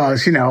I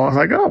was, I was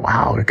like, oh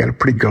wow, I got a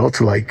pretty girl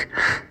to like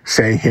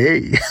say,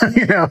 hey,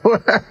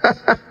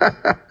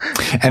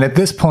 And at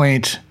this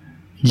point,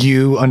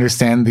 you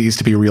understand these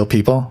to be real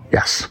people?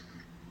 Yes.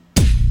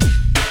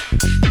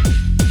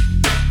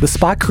 The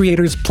Spot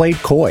creators played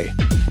coy,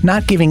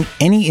 not giving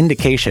any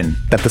indication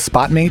that the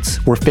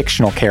Spotmates were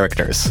fictional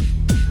characters.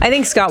 I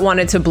think Scott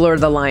wanted to blur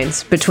the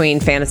lines between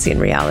fantasy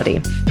and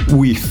reality.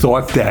 We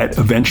thought that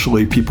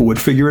eventually people would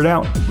figure it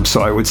out.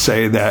 So I would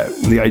say that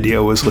the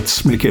idea was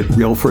let's make it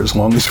real for as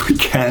long as we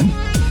can.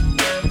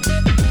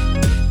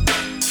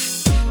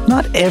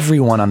 Not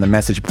everyone on the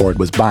message board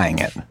was buying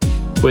it.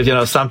 With,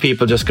 some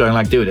people just going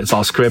like, dude, it's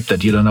all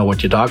scripted. You don't know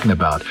what you're talking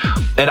about.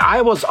 And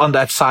I was on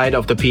that side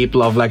of the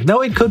people of like,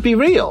 no, it could be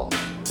real.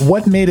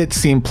 What made it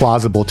seem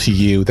plausible to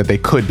you that they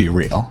could be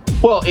real?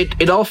 Well,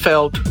 it all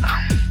felt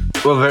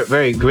were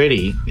very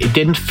gritty. It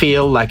didn't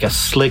feel like a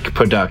slick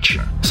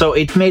production. So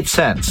it made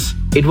sense.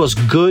 It was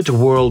good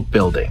world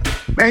building.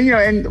 And,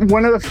 and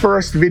one of the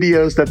first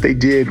videos that they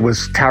did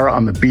was Tara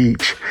on the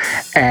beach.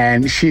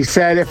 And she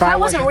said, if I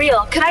wasn't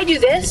real, could I do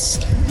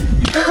this?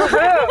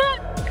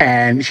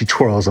 And she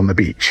twirls on the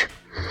beach.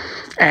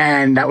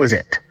 And that was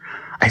it.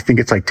 I think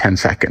it's like 10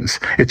 seconds.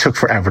 It took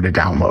forever to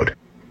download.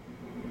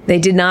 They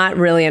did not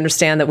really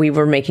understand that we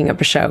were making up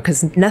a show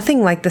because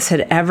nothing like this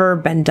had ever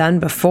been done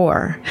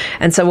before.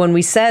 And so when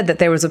we said that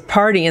there was a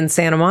party in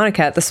Santa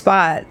Monica at the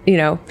spot,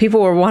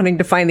 people were wanting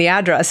to find the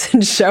address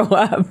and show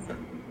up.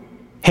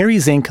 Harry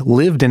Zink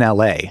lived in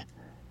LA,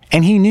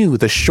 and he knew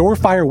the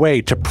surefire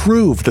way to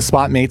prove the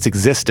Spotmates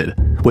existed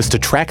was to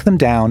track them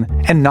down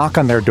and knock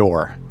on their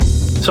door.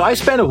 So I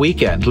spent a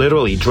weekend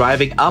literally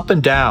driving up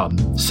and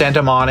down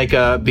Santa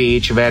Monica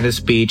Beach,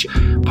 Venice Beach,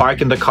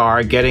 parking the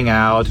car, getting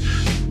out,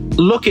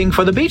 looking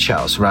for the beach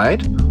house,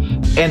 right?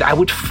 And I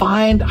would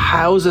find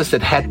houses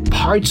that had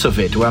parts of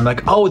it where I'm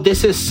like, oh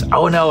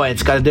no,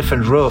 it's got a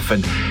different roof.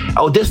 And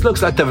oh, this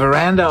looks like the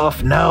veranda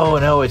of,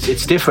 no,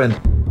 it's different.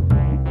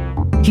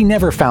 He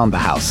never found the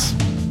house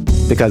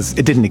because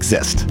it didn't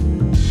exist.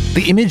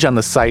 The image on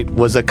the site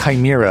was a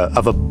chimera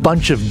of a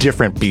bunch of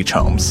different beach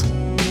homes.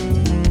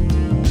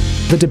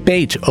 The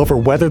debate over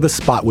whether the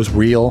spot was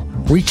real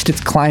reached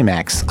its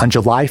climax on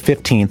July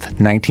 15th,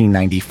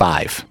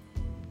 1995.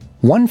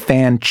 One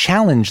fan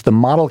challenged the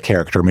model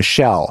character,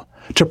 Michelle,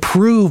 to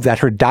prove that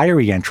her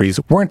diary entries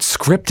weren't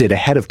scripted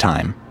ahead of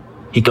time.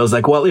 He goes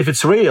like, well, if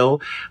it's real,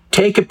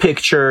 take a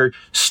picture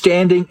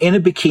standing in a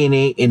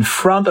bikini in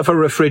front of a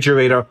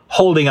refrigerator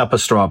holding up a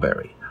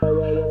strawberry.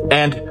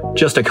 And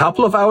just a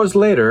couple of hours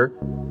later,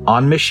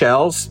 on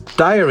Michelle's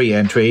diary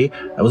entry,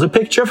 there was a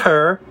picture of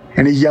her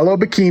in a yellow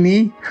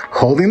bikini,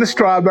 holding the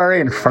strawberry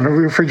in front of a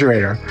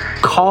refrigerator,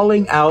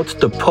 calling out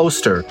the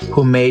poster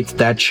who made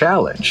that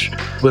challenge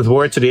with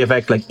words to the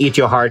effect like, eat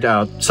your heart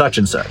out, such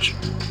and such.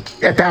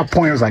 At that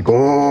point, I was like,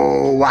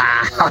 oh,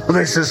 wow,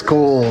 this is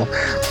cool.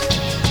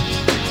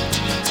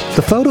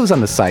 The photos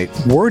on the site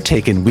were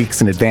taken weeks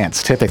in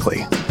advance,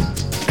 typically.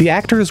 The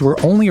actors were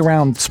only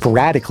around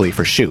sporadically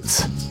for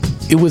shoots.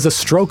 It was a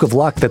stroke of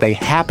luck that they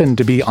happened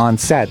to be on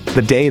set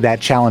the day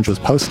that challenge was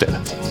posted.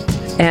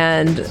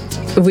 And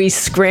we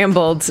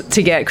scrambled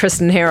to get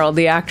Kristen Harrell,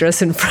 the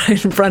actress, in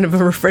front of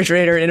a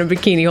refrigerator in a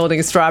bikini holding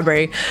a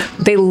strawberry.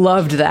 They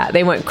loved that.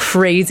 They went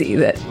crazy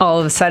that all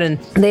of a sudden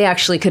they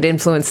actually could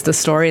influence the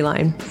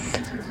storyline.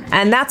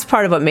 And that's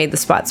part of what made the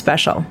spot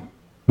special.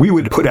 We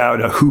would put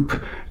out a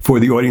hoop for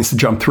the audience to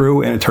jump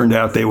through, and it turned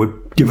out they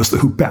would give us the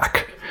hoop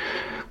back.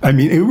 I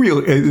mean,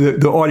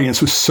 the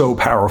audience was so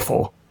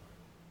powerful.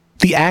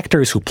 The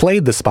actors who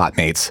played the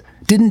Spotmates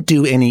didn't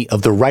do any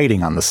of the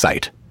writing on the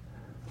site.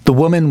 The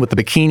woman with the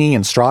bikini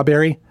and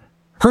strawberry,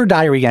 her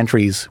diary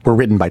entries were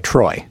written by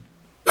Troy.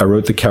 I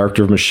wrote the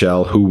character of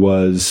Michelle, who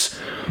was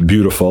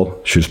beautiful.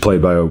 She was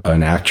played by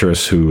an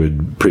actress who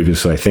had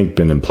previously, I think,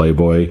 been in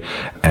Playboy.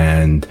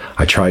 And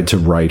I tried to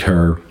write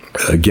her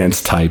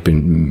against type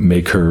and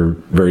make her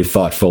very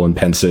thoughtful and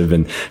pensive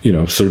and,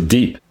 sort of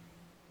deep.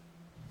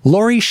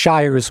 Laurie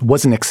Shires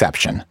was an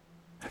exception.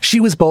 She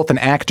was both an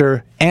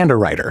actor and a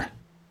writer.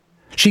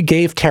 She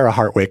gave Tara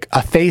Hartwick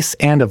a face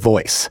and a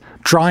voice,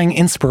 drawing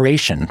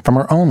inspiration from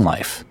her own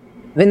life.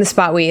 In the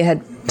spot, we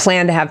had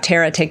planned to have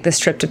Tara take this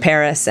trip to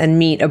Paris and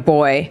meet a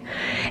boy.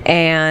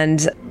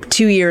 And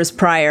 2 years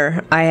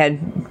prior, I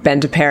had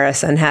been to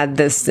Paris and had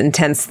this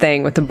intense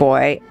thing with the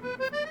boy.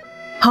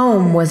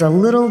 Home was a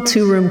little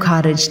 2-room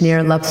cottage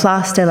near La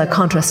Place de la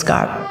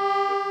Contrescarpe.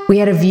 We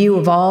had a view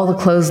of all the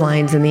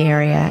clotheslines in the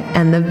area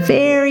and the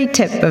very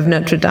tip of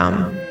Notre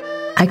Dame.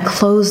 I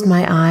closed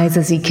my eyes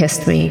as he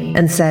kissed me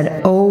and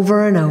said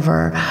over and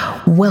over,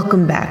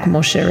 "Welcome back,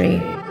 mon chéri."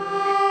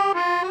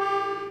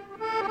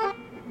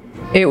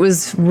 It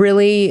was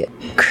really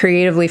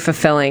creatively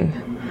fulfilling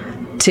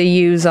to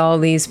use all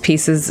these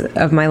pieces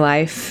of my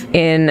life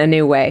in a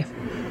new way.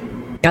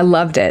 I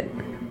loved it.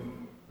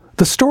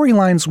 The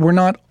storylines were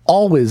not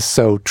always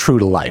so true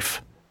to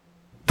life.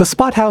 The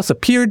Spot House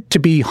appeared to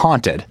be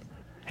haunted.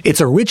 Its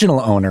original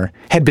owner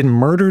had been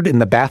murdered in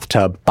the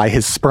bathtub by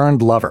his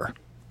spurned lover,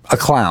 a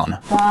clown.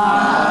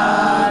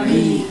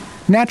 Bobby.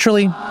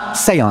 Naturally,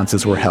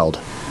 seances were held.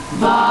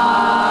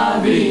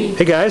 Bobby.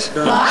 Hey guys.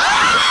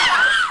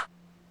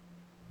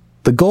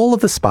 The goal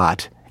of the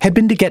Spot had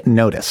been to get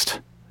noticed.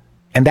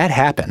 And that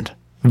happened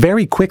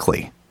very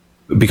quickly.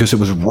 Because it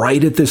was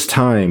right at this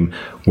time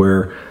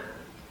where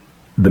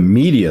the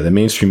media, the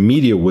mainstream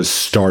media, was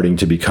starting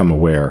to become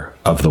aware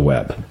of the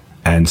web.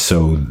 And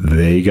so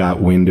they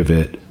got wind of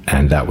it,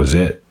 and that was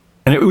it.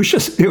 And it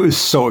was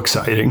so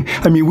exciting.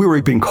 I mean, we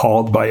were being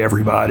called by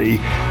everybody.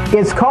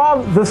 It's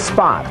called The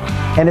Spot,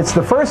 and it's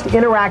the first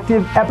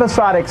interactive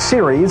episodic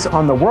series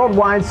on the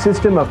worldwide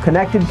system of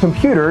connected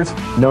computers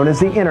known as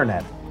the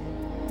Internet.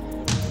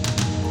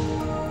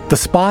 The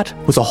Spot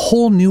was a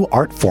whole new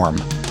art form.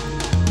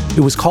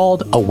 It was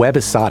called a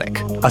webisodic,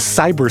 a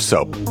cyber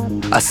soap,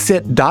 a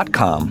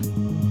sit.com.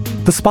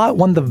 The Spot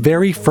won the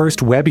very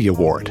first Webby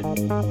Award.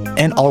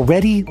 And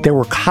already there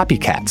were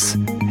copycats,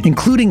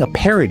 including a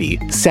parody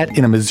set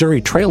in a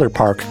Missouri trailer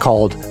park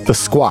called The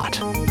Squat.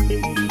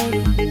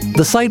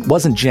 The site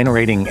wasn't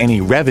generating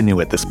any revenue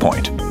at this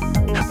point,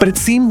 but it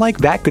seemed like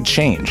that could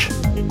change.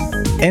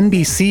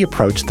 NBC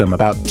approached them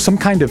about some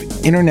kind of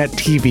internet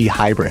TV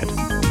hybrid.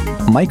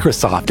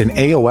 Microsoft and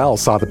AOL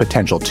saw the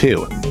potential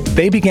too.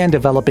 They began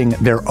developing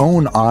their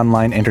own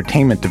online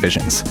entertainment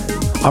divisions,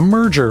 a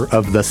merger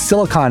of the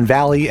Silicon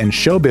Valley and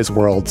showbiz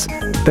worlds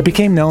that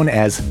became known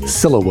as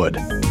Sillywood.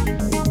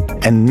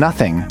 And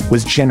nothing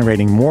was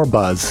generating more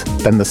buzz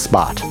than The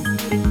Spot.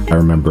 I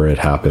remember it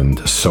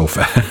happened so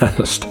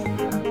fast.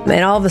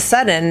 And all of a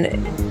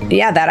sudden,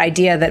 yeah, that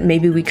idea that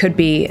maybe we could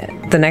be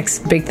the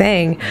next big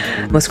thing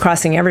was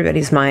crossing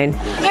everybody's mind.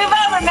 Move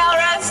over,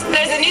 Melrose.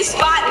 There's a new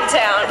spot in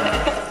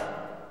town.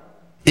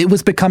 It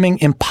was becoming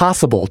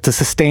impossible to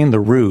sustain the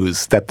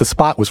ruse that The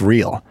Spot was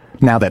real,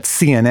 now that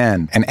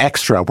CNN and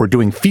Extra were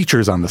doing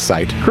features on the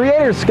site.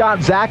 Creator Scott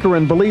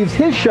Zacharin believes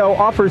his show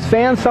offers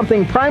fans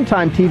something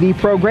primetime TV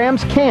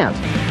programs can't.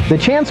 The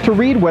chance to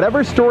read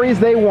whatever stories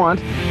they want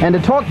and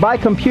to talk by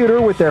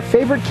computer with their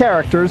favorite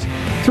characters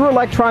through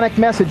electronic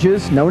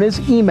messages known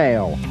as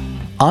email.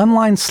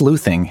 Online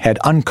sleuthing had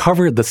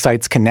uncovered the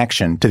site's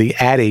connection to the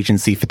ad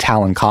agency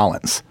Fatale &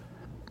 Collins.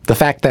 The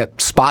fact that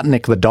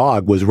Spotnik the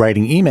dog was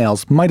writing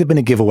emails might have been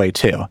a giveaway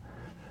too.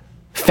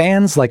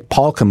 Fans like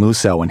Paul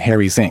Camuso and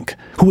Harry Zink,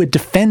 who had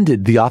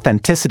defended the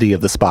authenticity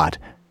of The Spot,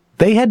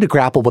 they had to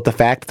grapple with the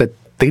fact that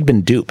they'd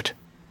been duped.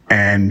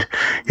 And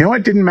you know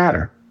what? It didn't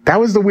matter. That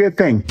was the weird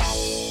thing.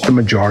 The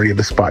majority of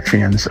the Spot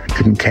fans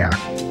didn't care.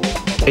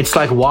 It's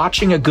like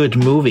watching a good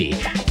movie.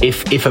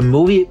 If a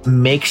movie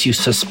makes you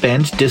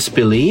suspend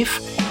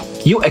disbelief,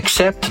 you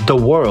accept the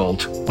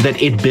world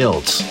that it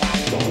builds.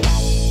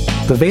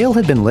 The veil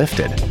had been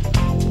lifted,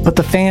 but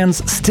the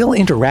fans still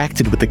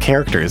interacted with the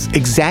characters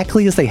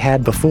exactly as they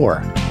had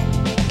before.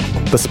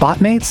 The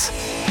Spotmates,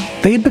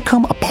 they had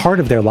become a part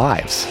of their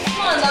lives.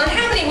 Come on, Lon,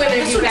 how many women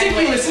have you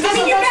been with?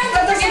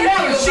 That doesn't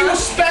matter. She was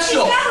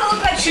special.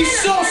 She's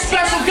so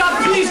special.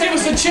 God, please give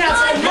us a chance.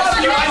 I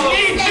love you. I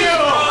need you.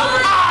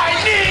 I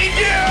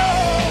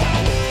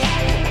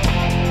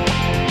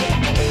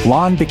need you.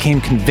 Lon became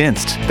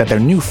convinced that their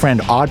new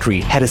friend Audrey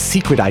had a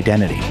secret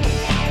identity.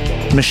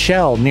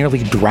 Michelle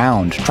nearly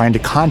drowned trying to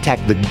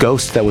contact the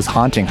ghost that was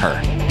haunting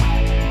her.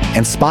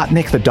 And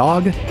Spotnik the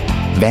dog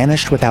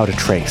vanished without a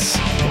trace.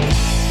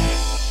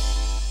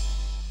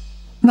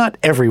 Not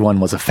everyone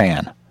was a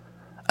fan.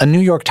 A New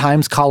York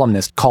Times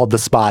columnist called The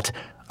Spot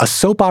a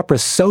soap opera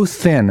so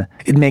thin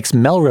it makes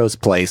Melrose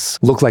Place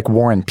look like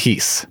War and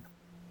Peace.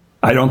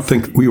 I don't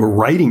think we were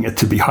writing it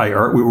to be high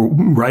art. We were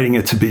writing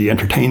it to be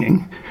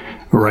entertaining.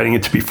 We're writing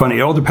it to be funny.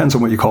 It all depends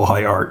on what you call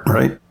high art,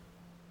 right?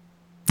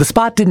 The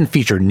Spot didn't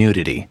feature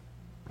nudity,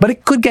 but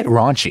it could get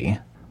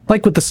raunchy,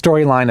 like with the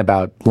storyline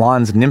about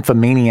Lon's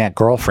nymphomaniac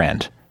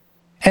girlfriend,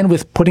 and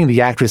with putting the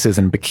actresses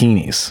in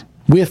bikinis,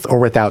 with or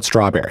without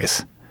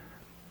strawberries.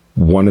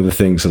 One of the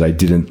things that I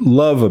didn't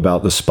love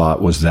about The Spot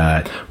was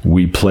that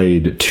we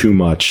played too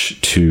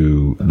much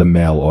to the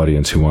male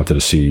audience who wanted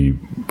to see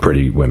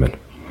pretty women.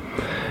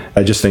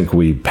 I just think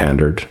we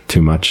pandered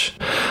too much.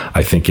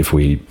 I think if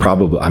we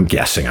I'm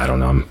guessing, I don't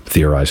know, I'm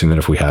theorizing that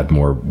if we had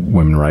more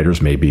women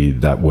writers, maybe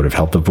that would have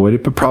helped avoid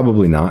it, but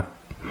probably not.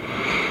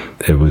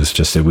 It was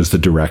the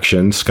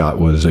direction. Scott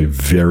was a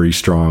very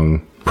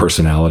strong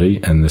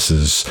personality, and this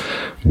is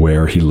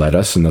where he led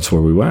us, and that's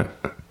where we went.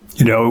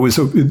 It was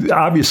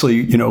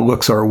obviously,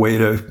 looks are a way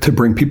to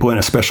bring people in,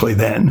 especially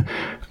then.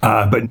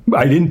 But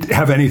I didn't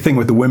have anything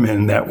with the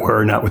women that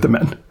were not with the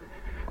men.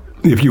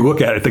 If you look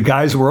at it, the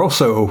guys were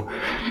also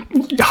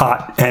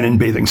hot and in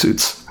bathing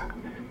suits.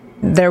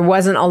 There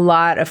wasn't a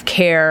lot of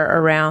care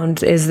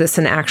around, is this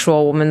an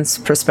actual woman's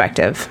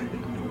perspective?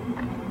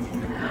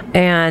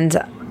 And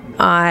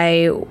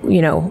I,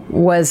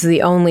 was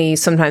the only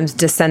sometimes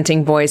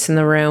dissenting voice in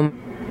the room.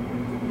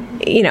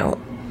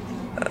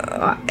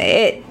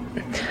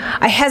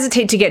 I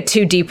hesitate to get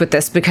too deep with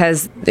this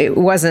because it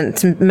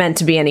wasn't meant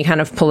to be any kind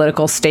of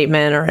political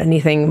statement or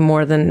anything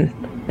more than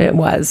it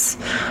was.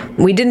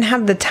 We didn't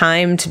have the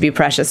time to be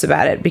precious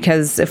about it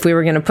because if we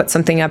were going to put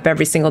something up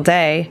every single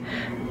day,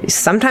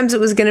 sometimes it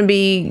was going to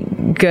be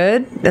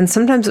good and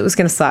sometimes it was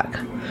going to suck.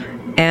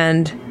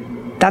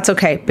 And that's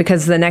okay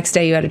because the next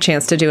day you had a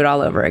chance to do it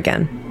all over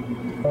again.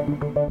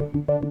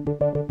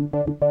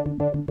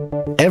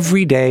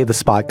 Every day the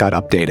Spot got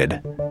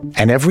updated.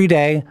 And every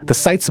day, the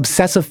site's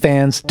obsessive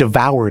fans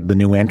devoured the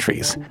new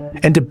entries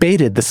and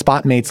debated the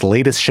Spotmates'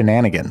 latest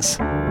shenanigans.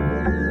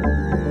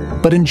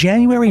 But in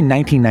January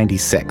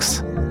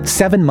 1996,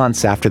 7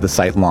 months after the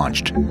site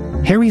launched,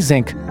 Harry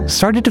Zink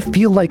started to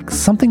feel like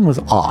something was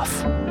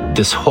off.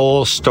 This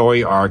whole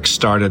story arc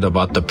started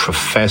about the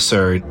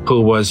professor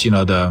who was,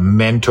 the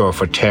mentor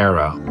for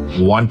Tara,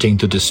 wanting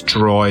to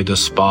destroy the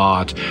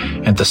Spot,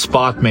 and the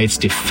Spotmates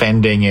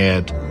defending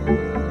it.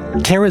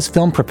 Tara's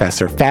film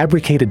professor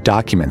fabricated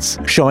documents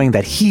showing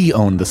that he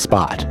owned the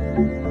Spot.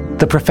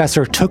 The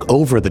professor took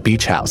over the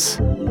beach house,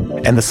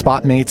 and the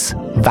Spotmates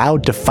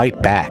vowed to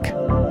fight back.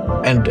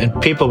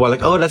 And people were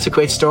like, oh, that's a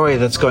great story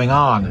that's going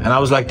on. And I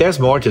was like, there's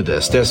more to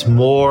this. There's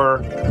more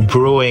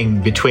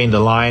brewing between the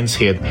lines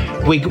here.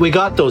 We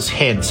got those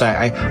hints.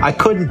 I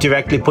couldn't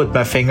directly put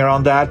my finger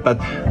on that, but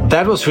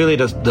that was really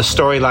the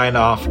storyline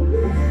of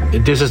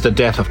this is the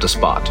death of the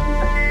Spot.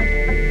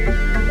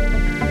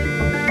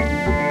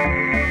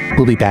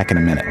 We'll be back in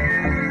a minute.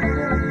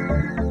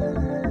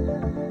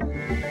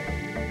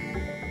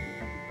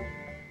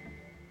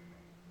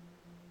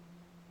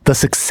 The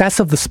success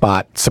of The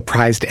Spot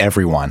surprised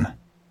everyone.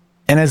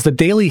 And as the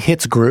daily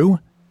hits grew,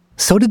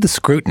 so did the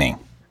scrutiny.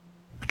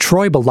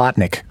 Troy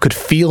Bolotnick could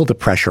feel the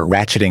pressure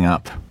ratcheting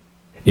up.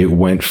 It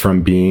went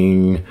from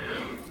being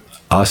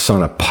us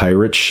on a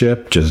pirate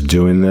ship, just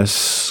doing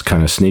this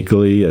kind of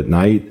sneakily at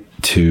night,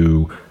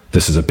 to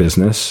this is a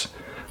business.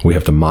 We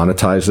have to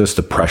monetize this.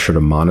 The pressure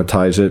to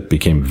monetize it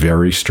became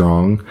very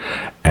strong.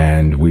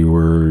 And we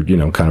were,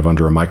 kind of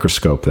under a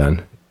microscope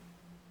then.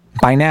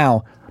 By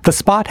now, The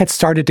Spot had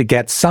started to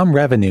get some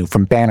revenue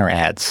from banner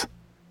ads.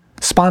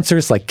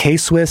 Sponsors like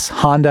K-Swiss,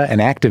 Honda, and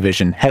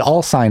Activision had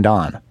all signed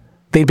on.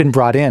 They'd been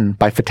brought in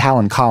by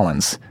Fattal &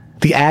 Collins,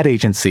 the ad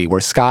agency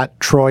where Scott,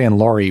 Troy, and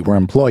Laurie were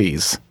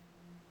employees.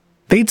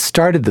 They'd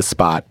started The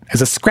Spot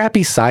as a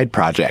scrappy side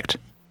project.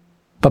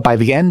 But by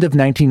the end of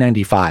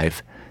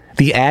 1995,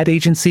 the ad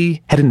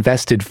agency had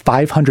invested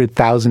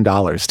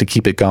 $500,000 to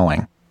keep it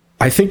going.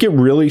 I think it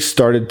really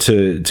started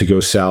to go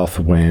south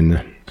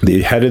when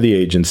the head of the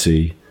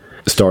agency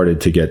started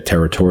to get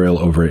territorial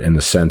over it in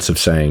the sense of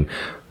saying,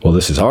 well,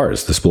 this is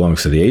ours. This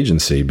belongs to the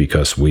agency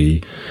because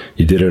you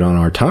did it on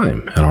our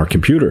time and our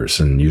computers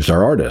and used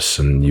our artists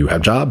and you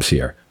have jobs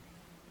here.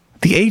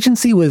 The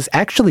agency was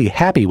actually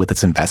happy with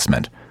its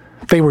investment.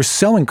 They were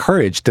so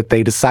encouraged that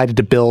they decided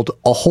to build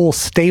a whole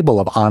stable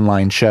of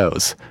online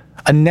shows,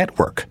 a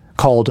network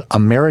called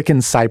American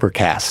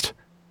Cybercast.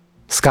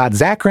 Scott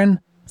Zakarin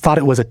thought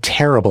it was a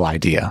terrible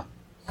idea.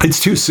 It's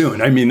too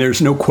soon. I mean,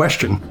 there's no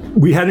question.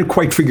 We hadn't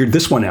quite figured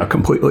this one out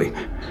completely.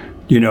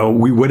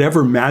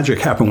 Whatever magic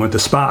happened with The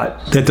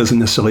Spot, that doesn't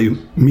necessarily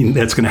mean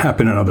that's going to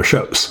happen in other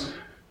shows.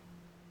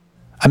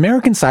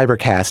 American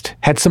Cybercast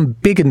had some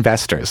big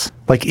investors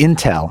like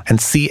Intel and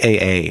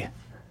CAA.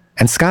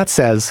 And Scott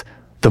says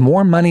the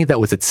more money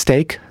that was at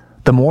stake,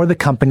 the more the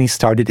company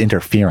started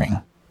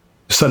interfering.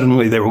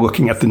 Suddenly they were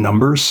looking at the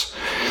numbers.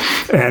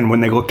 And when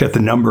they looked at the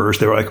numbers,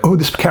 they were like, oh,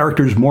 this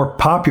character is more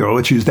popular.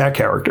 Let's use that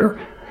character.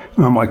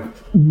 And I'm like,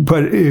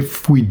 but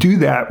if we do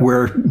that,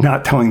 we're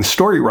not telling the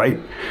story right.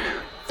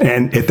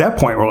 And at that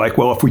point, we're like,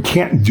 well, if we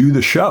can't do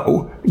the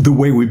show the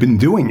way we've been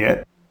doing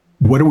it,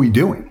 what are we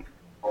doing?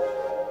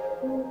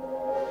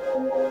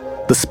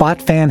 The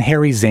Spot fan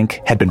Harry Zink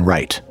had been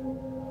right.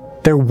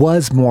 There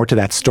was more to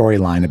that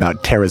storyline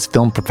about Tara's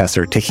film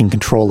professor taking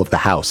control of the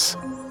house.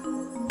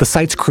 The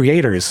site's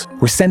creators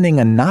were sending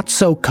a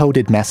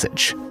not-so-coded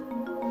message.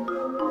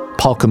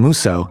 Paul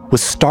Camuso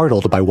was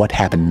startled by what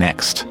happened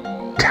next.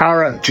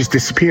 Tara just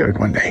disappeared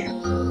one day.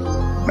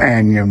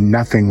 And,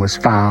 nothing was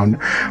found.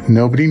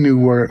 Nobody knew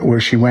where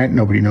she went.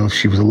 Nobody knows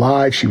she was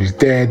alive. She was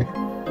dead.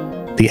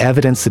 The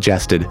evidence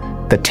suggested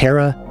that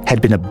Tara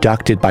had been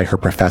abducted by her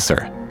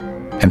professor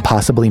and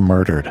possibly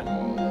murdered.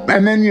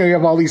 And then, you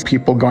have all these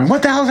people going,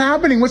 what the hell's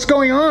happening? What's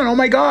going on? Oh,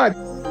 my God.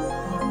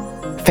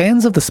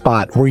 Fans of The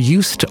Spot were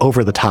used to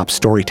over-the-top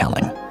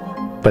storytelling.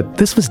 But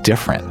this was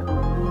different.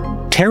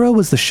 Tara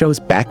was the show's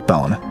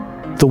backbone,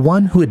 the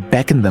one who had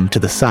beckoned them to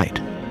the site.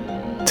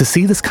 To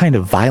see this kind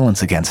of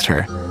violence against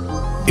her,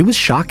 it was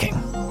shocking.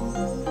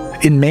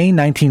 In May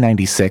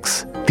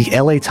 1996, the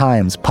LA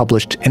Times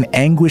published an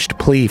anguished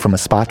plea from a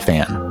Spot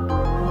fan.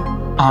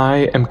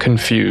 I am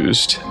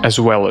confused as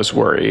well as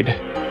worried.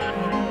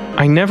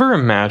 I never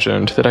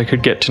imagined that I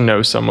could get to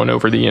know someone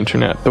over the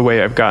internet the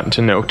way I've gotten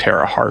to know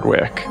Tara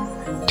Hardwick.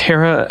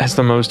 Tara has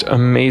the most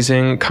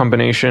amazing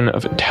combination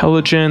of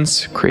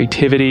intelligence,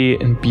 creativity,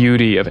 and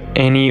beauty of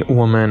any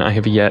woman I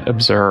have yet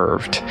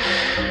observed.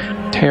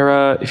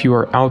 Tara, if you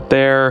are out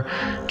there,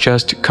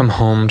 just come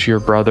home to your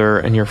brother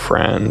and your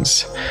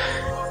friends.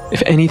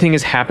 If anything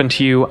has happened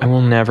to you, I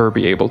will never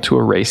be able to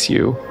erase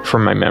you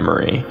from my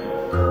memory.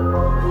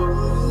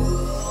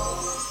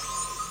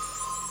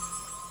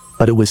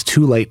 But it was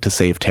too late to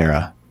save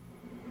Tara.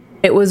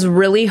 It was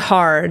really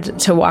hard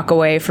to walk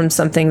away from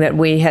something that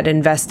we had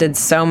invested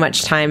so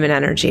much time and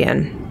energy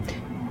in.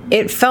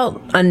 It felt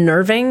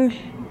unnerving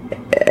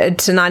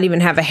to not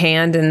even have a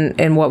hand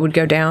in what would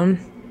go down.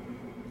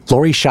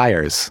 Laurie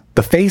Shires,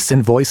 the face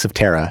and voice of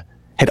Tara,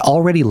 had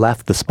already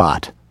left The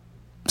Spot.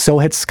 So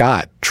had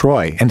Scott,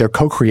 Troy, and their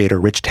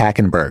co-creator Rich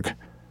Tackenberg.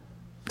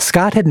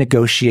 Scott had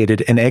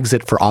negotiated an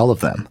exit for all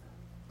of them.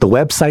 The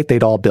website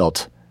they'd all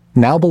built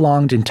now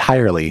belonged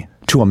entirely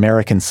to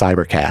American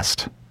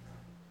Cybercast.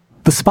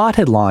 The Spot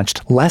had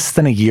launched less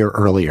than a year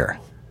earlier.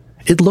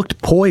 It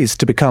looked poised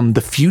to become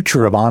the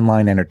future of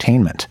online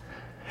entertainment,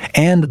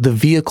 and the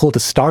vehicle to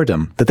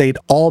stardom that they'd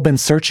all been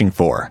searching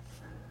for.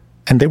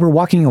 And they were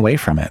walking away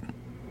from it.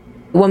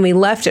 When we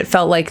left, it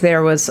felt like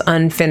there was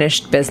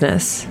unfinished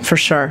business, for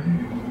sure.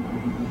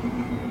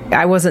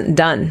 I wasn't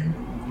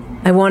done.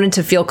 I wanted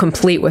to feel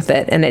complete with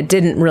it, and it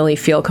didn't really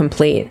feel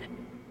complete.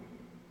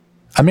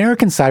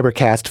 American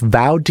Cybercast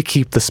vowed to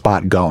keep the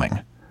Spot going.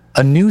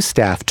 A new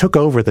staff took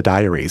over the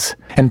diaries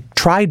and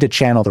tried to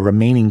channel the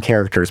remaining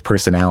characters'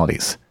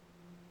 personalities.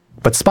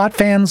 But Spot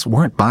fans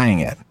weren't buying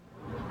it.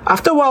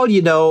 After a while,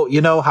 you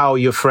know how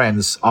your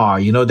friends are,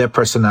 you know their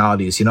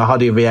personalities, you know how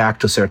they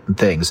react to certain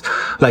things.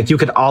 Like you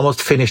could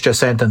almost finish their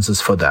sentences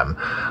for them.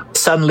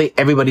 Suddenly,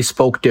 everybody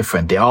spoke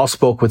different. They all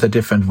spoke with a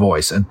different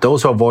voice. And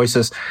those were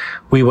voices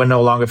we were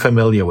no longer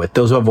familiar with.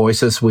 Those were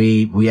voices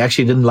we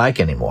actually didn't like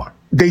anymore.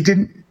 They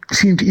didn't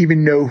seem to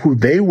even know who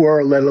they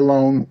were, let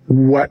alone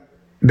what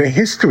the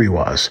history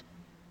was.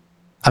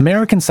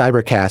 American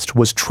Cybercast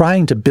was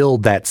trying to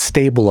build that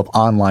stable of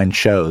online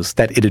shows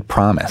that it had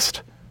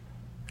promised.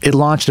 It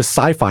launched a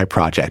sci-fi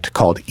project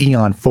called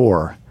Eon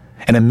 4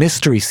 and a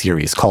mystery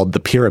series called The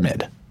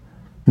Pyramid.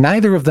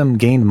 Neither of them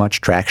gained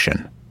much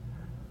traction.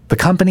 The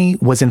company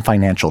was in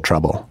financial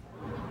trouble.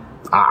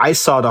 I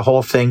saw the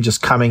whole thing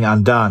just coming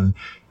undone,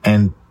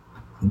 and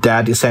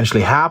that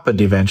essentially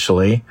happened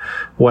eventually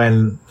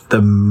when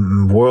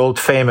the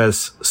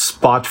world-famous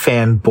Spot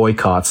fan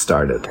boycott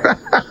started.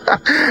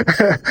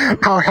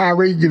 How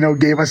Harry,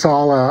 gave us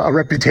all a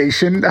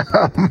reputation.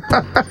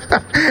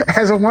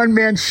 As a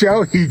one-man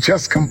show, he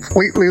just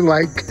completely,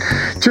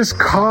 just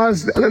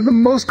caused the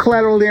most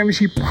collateral damage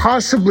he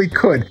possibly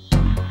could.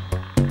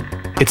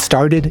 It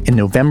started in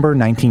November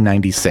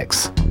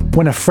 1996,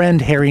 when a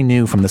friend Harry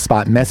knew from the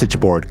Spot message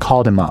board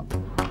called him up.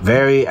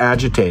 Very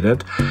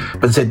agitated,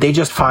 but said they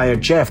just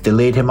fired Jeff, they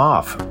laid him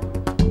off.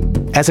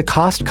 As a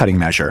cost-cutting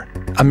measure,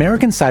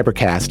 American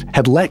Cybercast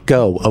had let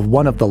go of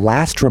one of the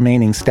last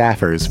remaining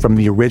staffers from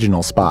the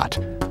original Spot,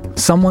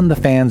 someone the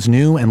fans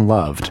knew and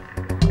loved.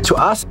 To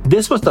us,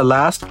 this was the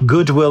last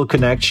goodwill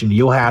connection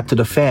you had to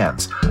the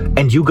fans,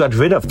 and you got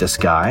rid of this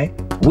guy.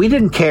 We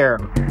didn't care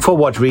for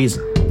what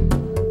reason.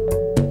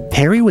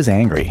 Harry was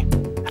angry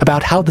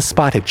about how the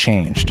Spot had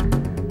changed,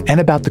 and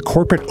about the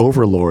corporate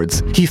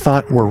overlords he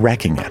thought were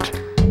wrecking it.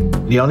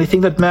 The only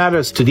thing that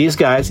matters to these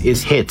guys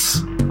is hits.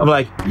 I'm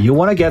like, you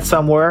want to get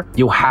somewhere,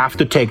 you have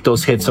to take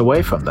those hits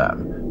away from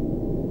them.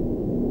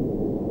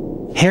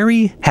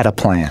 Harry had a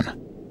plan.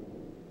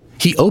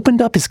 He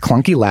opened up his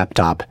clunky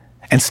laptop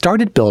and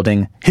started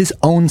building his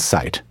own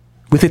site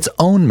with its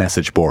own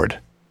message board.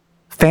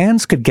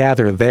 Fans could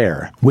gather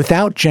there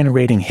without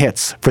generating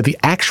hits for the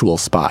actual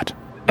Spot.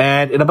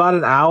 And in about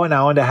an hour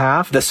and a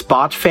half, the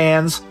Spot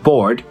fans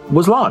board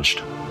was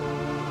launched.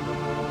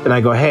 And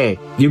I go, hey,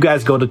 you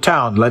guys go to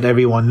town, let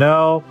everyone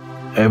know.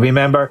 And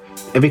remember,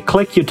 every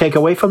click you take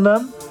away from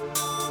them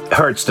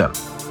hurts them.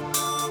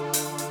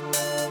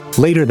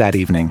 Later that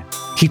evening,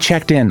 he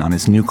checked in on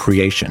his new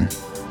creation.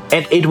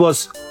 And it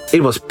was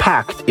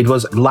packed. It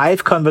was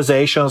live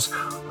conversations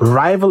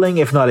rivaling,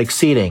 if not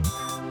exceeding,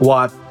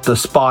 what the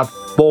Spot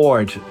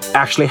board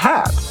actually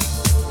had.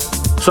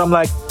 So I'm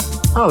like,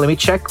 let me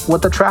check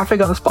what the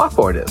traffic on the Spot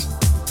board is.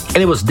 And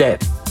it was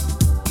dead.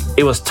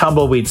 It was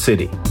Tumbleweed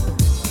City.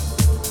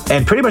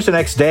 And pretty much the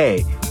next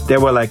day, there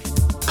were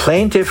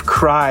plaintive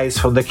cries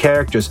from the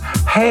characters.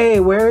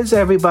 Hey, where is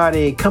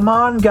everybody? Come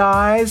on,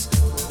 guys.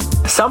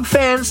 Some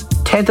fans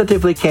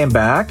tentatively came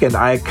back, and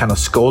I kind of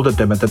scolded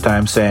them at the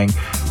time, saying,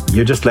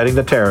 you're just letting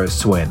the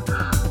terrorists win.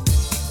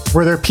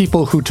 Were there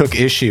people who took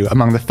issue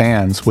among the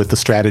fans with the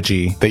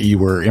strategy that you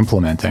were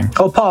implementing?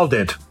 Oh, Paul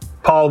did.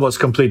 Paul was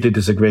completely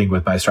disagreeing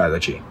with my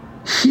strategy.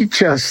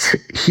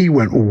 He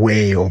went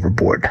way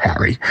overboard,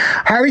 Harry.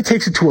 Harry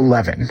takes it to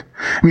 11.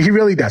 I mean, he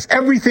really does.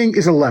 Everything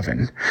is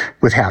 11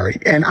 with Harry.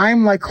 And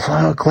I'm like,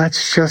 look,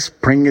 let's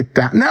just bring it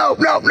down. No,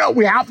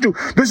 we have to.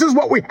 This is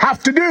what we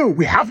have to do.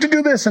 We have to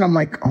do this. And I'm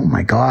like, oh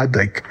my God,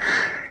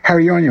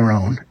 Harry, you're on your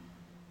own.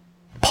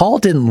 Paul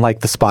didn't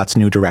like the Spot's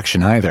new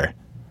direction either,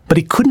 but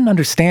he couldn't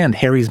understand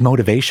Harry's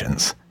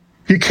motivations.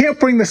 You can't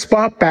bring the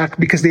Spot back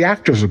because the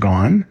actors are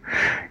gone.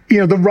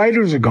 The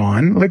writers are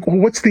gone.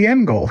 What's the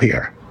end goal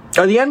here?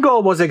 The end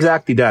goal was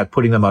exactly that,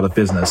 putting them out of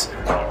business.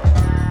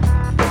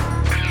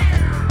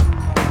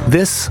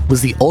 This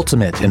was the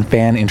ultimate in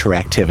fan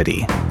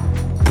interactivity,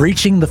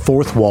 breaching the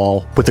fourth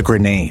wall with a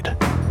grenade.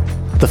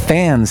 The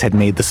fans had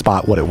made the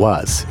Spot what it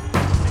was,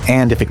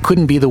 and if it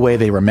couldn't be the way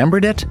they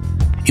remembered it,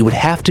 it would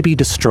have to be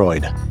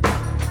destroyed.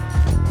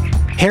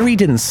 Harry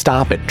didn't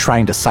stop at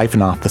trying to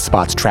siphon off the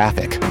Spot's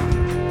traffic.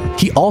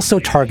 He also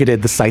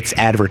targeted the site's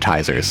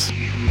advertisers.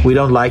 We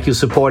don't like you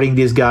supporting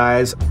these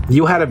guys.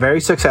 You had a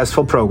very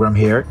successful program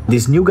here.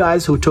 These new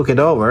guys who took it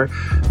over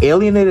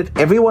alienated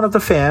every one of the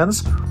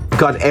fans,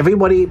 got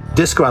everybody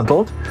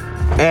disgruntled,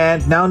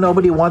 and now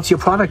nobody wants your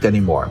product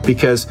anymore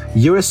because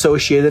you're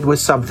associated with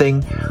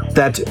something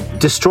that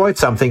destroyed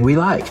something we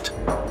liked.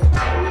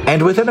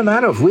 And within a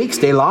matter of weeks,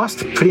 they lost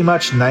pretty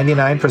much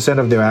 99%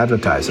 of their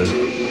advertisers.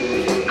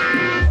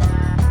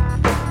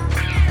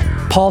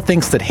 Paul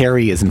thinks that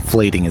Harry is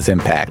inflating his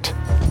impact.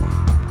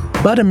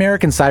 But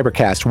American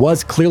Cybercast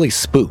was clearly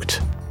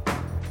spooked.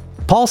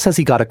 Paul says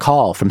he got a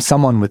call from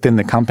someone within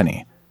the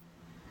company.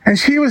 And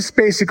she was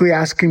basically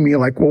asking me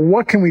like, well,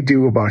 what can we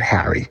do about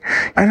Harry?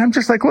 And I'm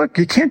just like, look,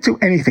 you can't do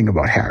anything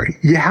about Harry.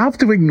 You have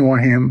to ignore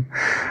him.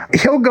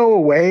 He'll go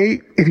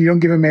away if you don't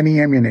give him any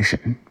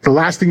ammunition. The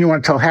last thing you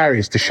want to tell Harry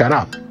is to shut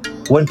up.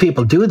 When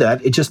people do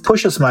that, it just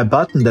pushes my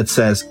button that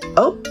says,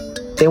 oh,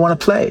 they want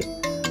to play.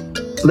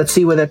 Let's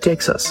see where that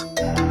takes us.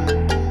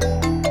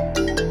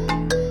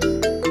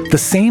 The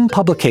same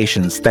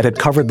publications that had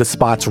covered the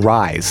Spot's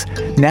rise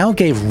now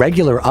gave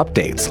regular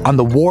updates on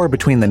the war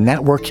between the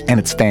network and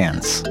its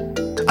fans.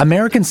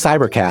 American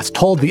Cybercast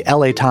told the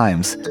LA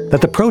Times that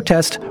the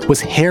protest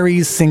was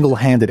Harry's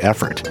single-handed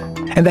effort,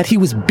 and that he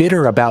was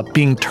bitter about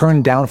being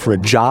turned down for a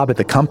job at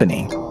the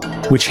company,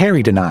 which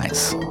Harry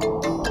denies.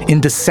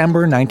 In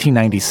December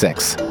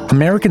 1996,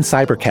 American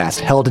Cybercast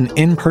held an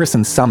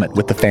in-person summit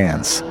with the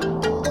fans.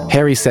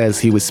 Harry says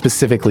he was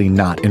specifically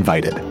not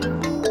invited.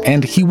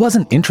 And he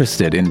wasn't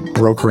interested in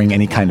brokering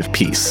any kind of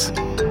peace.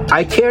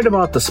 I cared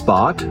about the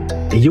Spot.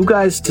 You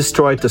guys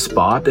destroyed the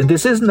Spot. And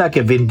this isn't like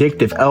a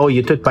vindictive, oh,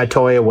 you took my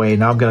toy away,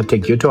 now I'm going to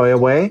take your toy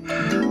away.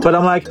 But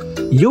I'm like,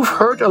 you've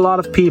hurt a lot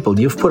of people.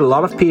 You've put a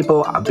lot of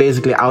people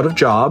basically out of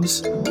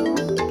jobs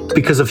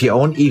because of your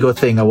own ego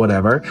thing or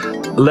whatever.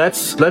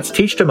 Let's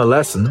teach them a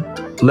lesson.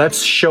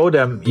 Let's show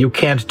them you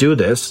can't do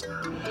this.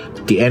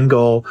 The end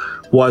goal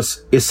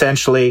was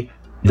essentially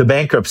the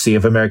bankruptcy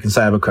of American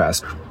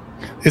Cybercast.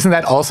 Isn't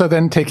that also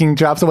then taking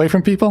jobs away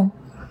from people?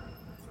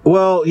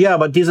 Well, yeah,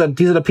 but these are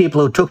the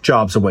people who took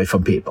jobs away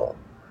from people.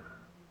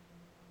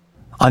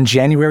 On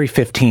January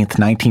 15th,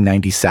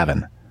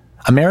 1997,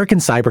 American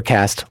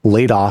Cybercast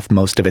laid off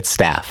most of its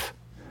staff.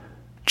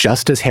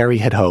 Just as Harry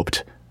had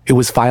hoped, it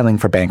was filing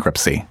for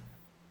bankruptcy.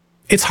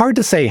 It's hard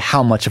to say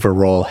how much of a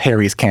role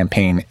Harry's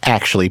campaign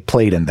actually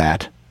played in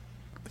that.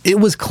 It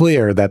was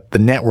clear that the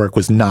network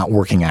was not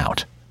working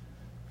out.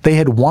 They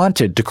had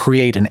wanted to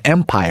create an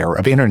empire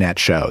of internet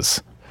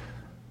shows.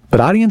 But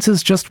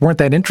audiences just weren't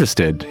that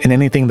interested in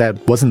anything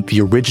that wasn't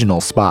the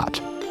original Spot.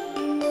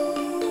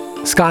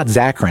 Scott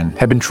Zakarin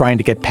had been trying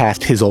to get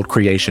past his old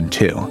creation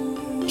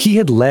too. He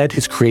had led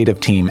his creative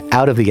team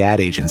out of the ad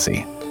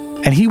agency,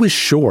 and he was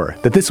sure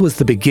that this was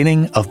the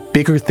beginning of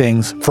bigger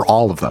things for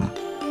all of them.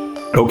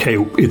 Okay,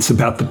 it's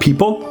about the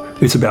people,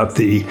 it's about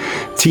the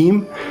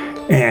team,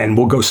 and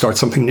we'll go start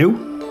something new,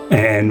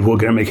 and we're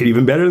going to make it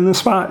even better than the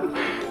Spot.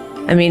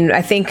 I mean,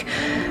 I think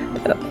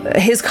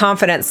his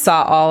confidence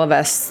saw all of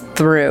us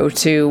through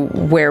to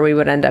where we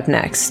would end up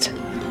next.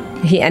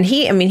 He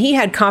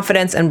had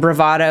confidence and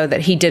bravado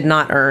that he did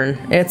not earn.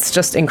 It's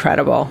just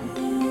incredible.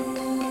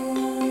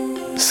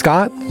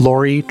 Scott,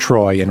 Lori,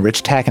 Troy, and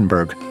Rich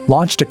Tackenberg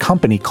launched a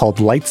company called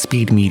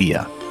Lightspeed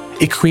Media.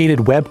 It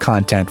created web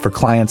content for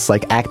clients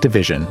like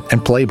Activision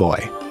and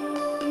Playboy.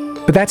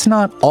 But that's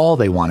not all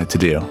they wanted to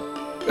do.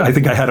 I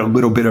think I had a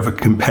little bit of a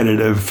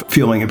competitive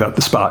feeling about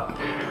the Spot.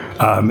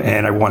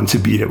 And I wanted to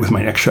beat it with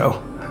my next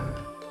show.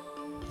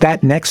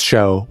 That next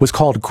show was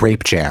called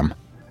Grape Jam.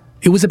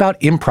 It was about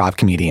improv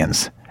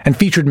comedians and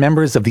featured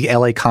members of the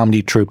LA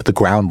comedy troupe The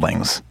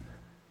Groundlings.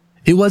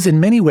 It was in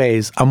many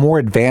ways a more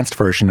advanced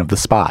version of the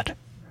Spot.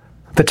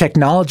 The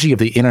technology of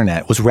the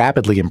internet was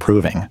rapidly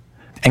improving,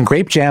 and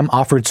Grape Jam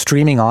offered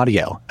streaming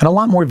audio and a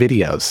lot more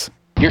videos.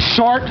 You're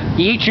short,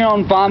 you eat your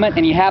own vomit,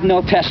 and you have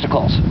no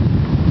testicles.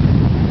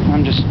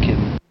 I'm just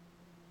kidding.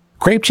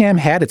 Grape Jam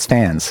had its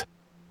fans.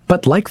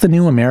 But like the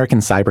new American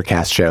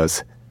Cybercast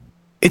shows,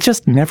 it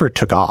just never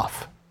took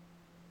off.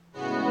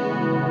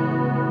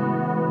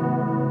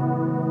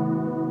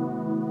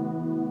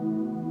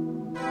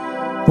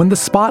 When the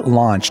Spot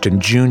launched in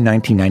June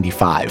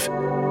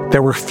 1995,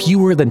 there were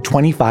fewer than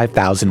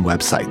 25,000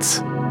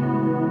 websites.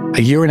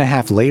 A year and a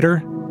half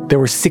later, there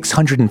were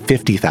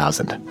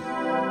 650,000.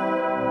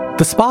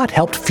 The Spot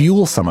helped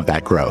fuel some of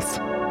that growth.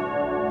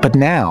 But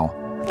now,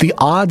 the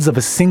odds of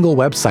a single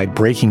website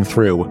breaking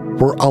through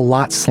were a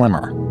lot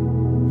slimmer.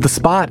 The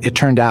Spot, it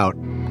turned out,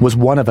 was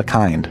one of a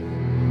kind.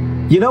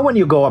 You know when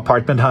you go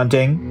apartment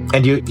hunting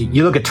and you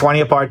look at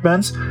 20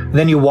 apartments, and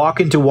then you walk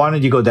into one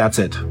and you go, that's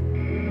it.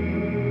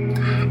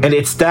 And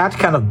it's that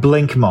kind of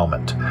blink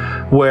moment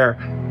where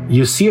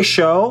you see a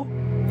show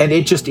and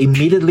it just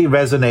immediately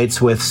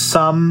resonates with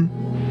some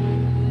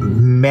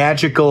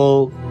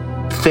magical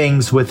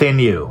things within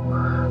you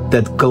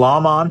that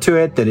glom onto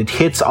it, that it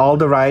hits all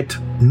the right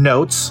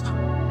notes.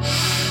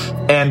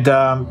 And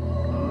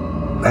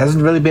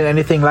hasn't really been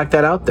anything like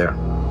that out there.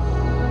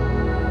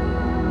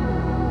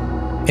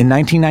 In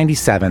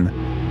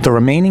 1997, the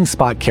remaining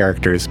Spot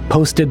characters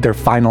posted their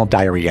final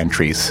diary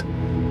entries.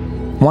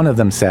 One of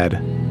them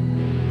said,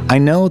 "I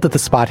know that the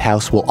Spot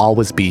House will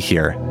always be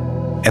here,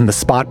 and the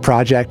Spot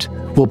Project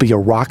will be a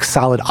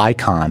rock-solid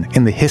icon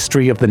in the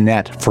history of the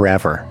net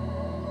forever."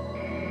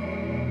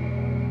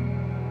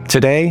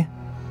 Today,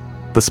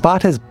 the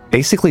Spot has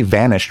basically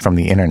vanished from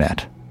the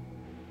internet.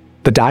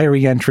 The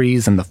diary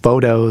entries and the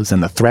photos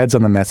and the threads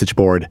on the message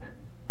board,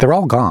 they're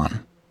all gone.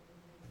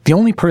 The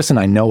only person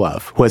I know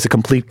of who has a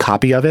complete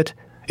copy of it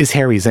is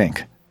Harry's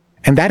Inc.,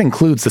 and that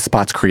includes the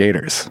Spot's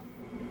creators.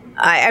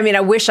 I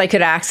wish I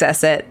could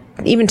access it,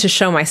 even to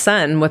show my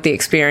son what the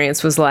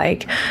experience was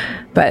like.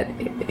 But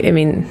I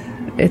mean,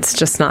 it's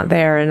just not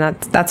there, and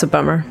that's a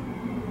bummer.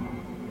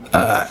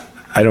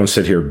 I don't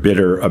sit here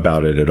bitter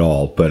about it at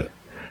all, but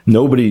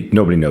nobody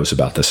knows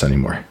about this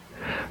anymore.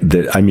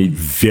 That I meet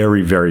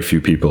very, very few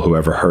people who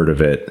ever heard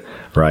of it,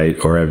 right,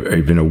 or have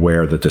even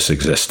aware that this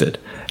existed.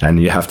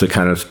 And you have to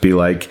kind of be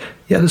like,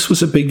 yeah, this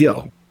was a big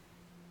deal.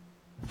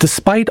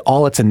 Despite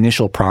all its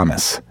initial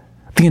promise,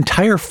 the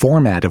entire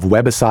format of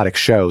webisodic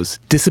shows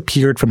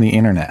disappeared from the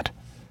internet.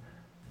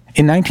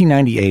 In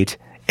 1998,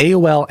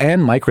 AOL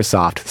and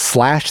Microsoft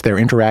slashed their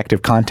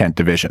interactive content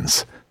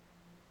divisions.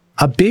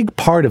 A big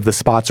part of the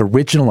spot's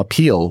original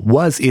appeal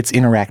was its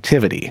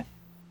interactivity.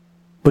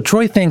 But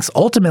Troy thinks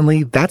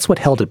ultimately that's what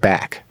held it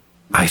back.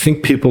 I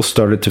think people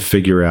started to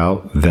figure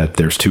out that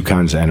there's two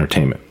kinds of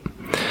entertainment.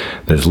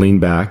 There's lean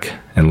back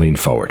and lean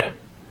forward,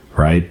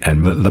 right?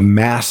 And the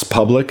mass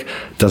public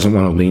doesn't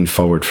want to lean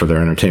forward for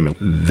their entertainment.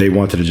 They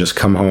wanted to just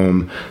come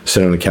home,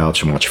 sit on the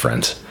couch and watch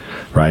Friends,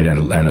 right?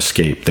 And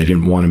escape. They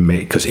didn't want to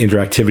because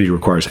interactivity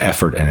requires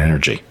effort and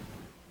energy.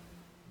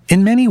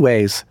 In many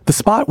ways, the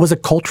spot was a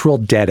cultural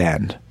dead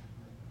end.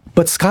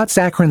 But Scott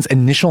Zacharin's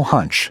initial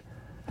hunch,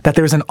 that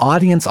there's an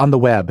audience on the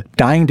web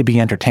dying to be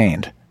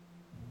entertained,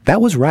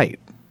 that was right.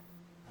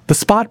 The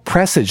spot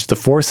presaged the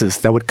forces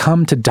that would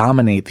come to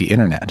dominate the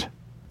internet.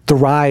 The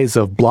rise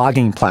of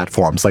blogging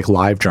platforms like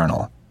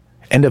LiveJournal,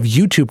 and of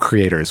YouTube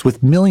creators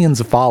with millions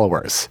of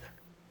followers.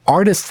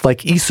 Artists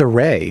like Issa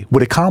Rae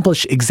would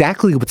accomplish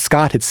exactly what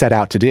Scott had set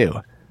out to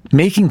do,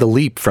 making the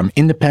leap from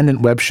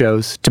independent web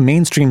shows to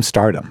mainstream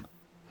stardom.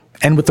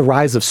 And with the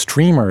rise of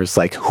streamers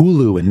like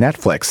Hulu and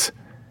Netflix,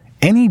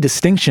 any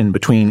distinction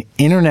between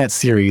internet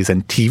series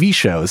and TV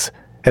shows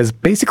has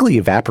basically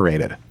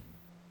evaporated.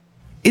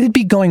 It'd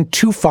be going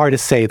too far to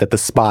say that the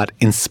spot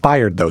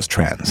inspired those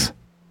trends.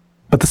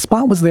 But the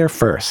spot was there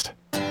first,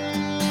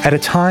 at a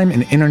time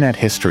in internet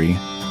history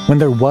when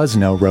there was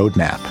no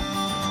roadmap.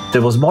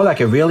 It was more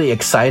like a really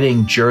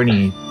exciting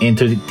journey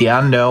into the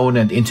unknown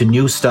and into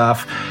new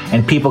stuff.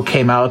 And people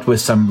came out with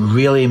some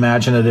really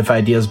imaginative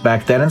ideas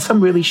back then and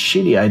some really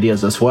shitty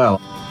ideas as well.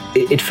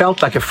 It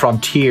felt like a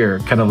frontier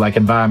kind of like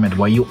environment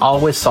where you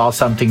always saw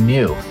something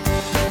new.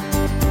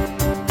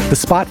 The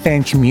Spot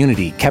fan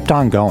community kept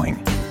on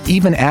going,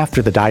 even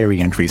after the diary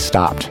entries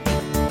stopped.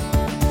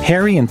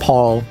 Harry and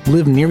Paul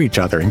live near each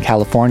other in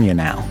California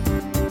now.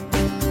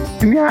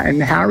 Yeah,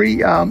 and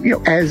Harry,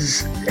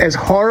 as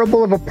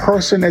horrible of a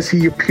person as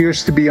he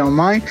appears to be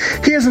online,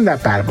 he isn't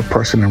that bad of a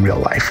person in real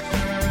life.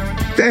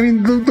 I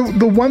mean,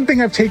 the one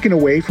thing I've taken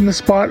away from the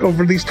spot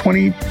over these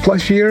 20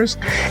 plus years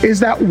is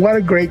that what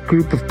a great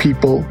group of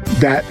people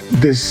that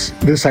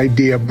this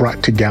idea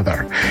brought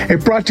together.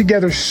 It brought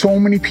together so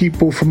many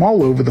people from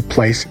all over the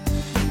place.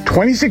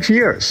 26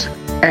 years,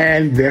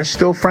 and they're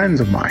still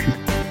friends of mine.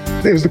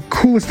 It was the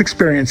coolest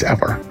experience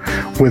ever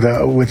with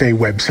a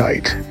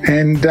website.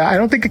 And I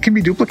don't think it can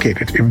be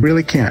duplicated. It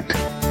really can't.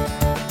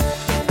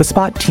 The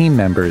Spot team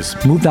members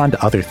moved on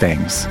to other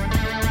things.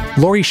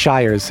 Lori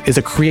Shires is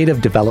a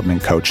creative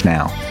development coach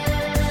now.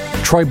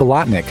 Troy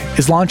Bolotnick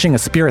is launching a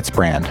spirits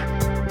brand.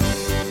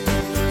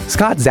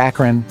 Scott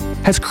Zacharin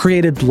has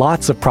created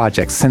lots of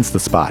projects since The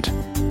Spot.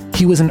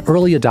 He was an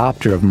early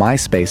adopter of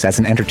MySpace as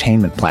an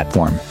entertainment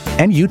platform,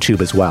 and YouTube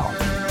as well.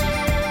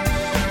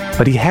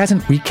 But he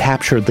hasn't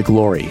recaptured the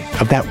glory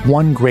of that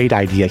one great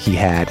idea he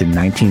had in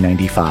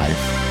 1995.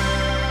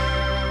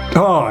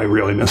 Oh, I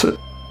really miss it.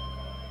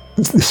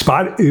 The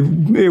spot,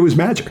 it was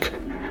magic.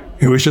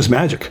 It was just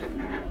magic.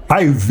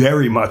 I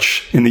very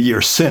much, in the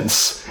years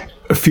since,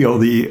 feel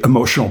the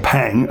emotional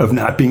pang of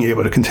not being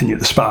able to continue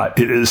the spot.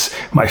 It is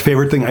my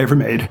favorite thing I ever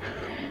made.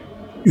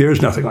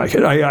 There's nothing like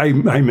it.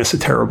 I miss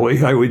it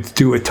terribly. I would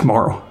do it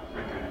tomorrow,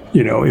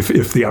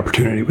 if the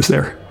opportunity was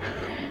there.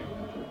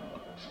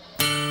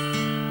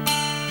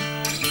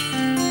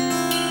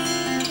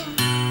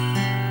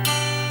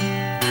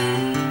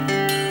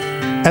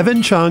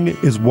 Evan Chung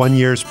is 1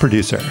 Year's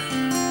producer.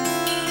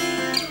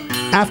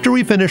 After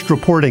we finished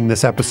reporting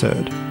this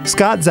episode,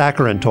 Scott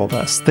Zacharin told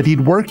us that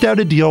he'd worked out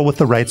a deal with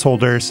the rights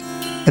holders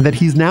and that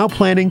he's now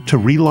planning to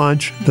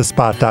relaunch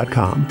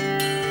thespot.com.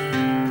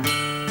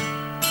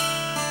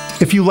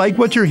 If you like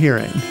what you're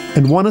hearing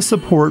and want to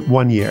support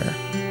 1 Year,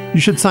 you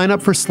should sign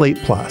up for Slate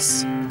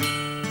Plus.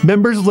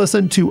 Members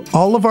listen to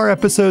all of our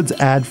episodes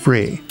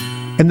ad-free,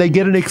 and they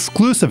get an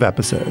exclusive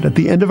episode at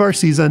the end of our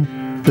season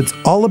that's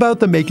all about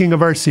the making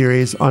of our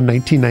series on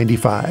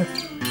 1995.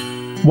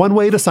 One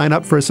way to sign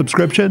up for a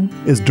subscription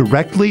is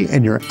directly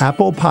in your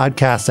Apple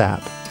Podcasts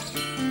app.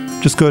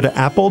 Just go to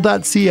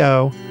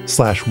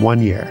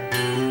apple.co/1year.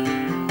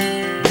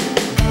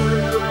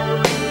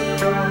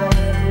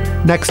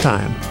 Next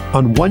time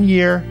on 1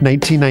 Year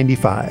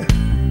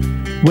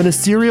 1995, when a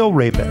serial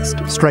rapist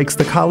strikes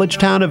the college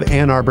town of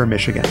Ann Arbor,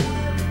 Michigan,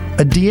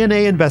 a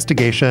DNA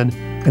investigation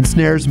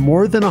ensnares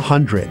more than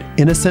 100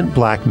 innocent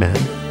black men.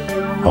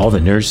 All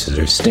the nurses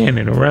are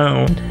standing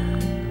around,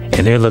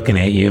 and they're looking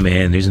at you,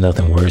 man. There's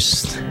nothing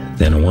worse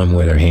than a woman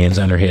with her hands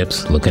on her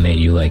hips looking at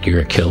you like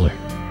you're a killer.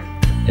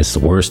 It's the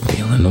worst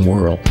feeling in the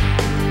world.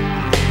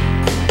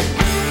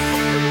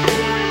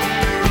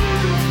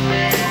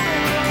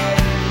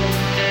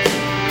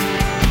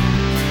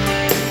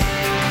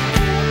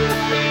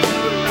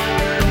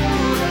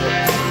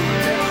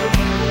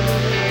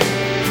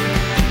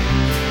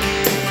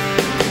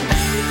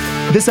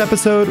 This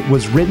episode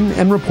was written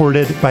and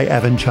reported by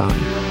Evan Chung.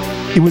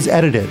 It was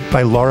edited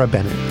by Laura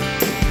Bennett.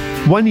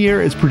 1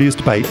 Year is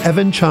produced by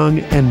Evan Chung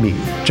and me,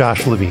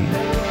 Josh Levine.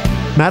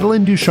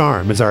 Madeline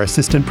Ducharme is our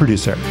assistant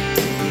producer.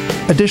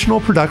 Additional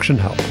production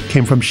help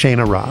came from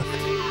Shayna Roth,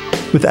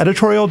 with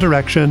editorial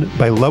direction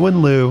by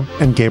Lowen Liu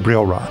and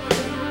Gabriel Roth.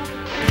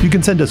 You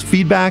can send us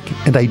feedback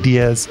and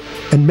ideas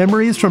and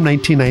memories from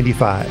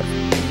 1995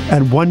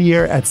 at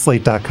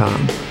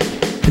oneyear@slate.com.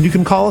 And you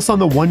can call us on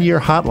the 1 Year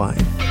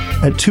hotline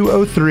at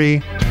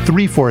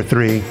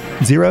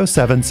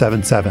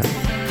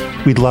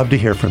 203-343-0777. We'd love to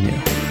hear from you.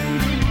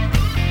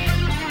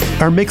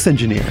 Our mix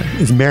engineer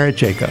is Merritt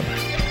Jacob.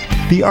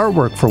 The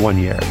artwork for 1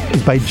 Year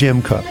is by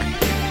Jim Cook.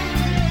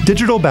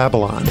 Digital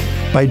Babylon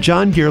by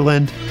John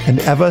Gearland and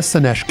Eva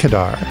Sanesh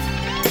Kedar.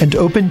 And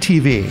Open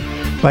TV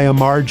by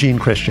Amar Jean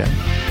Christian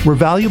were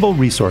valuable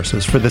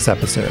resources for this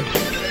episode.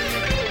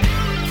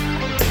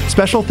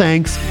 Special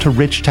thanks to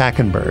Rich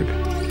Tackenberg,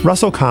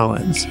 Russell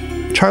Collins,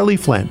 Charlie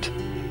Flint,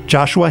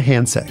 Joshua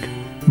Hansick,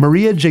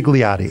 Maria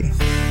Gigliotti,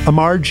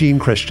 Amar Jean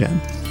Christian,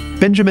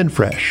 Benjamin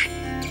Frisch,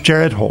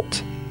 Jared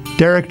Holt,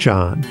 Derek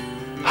John,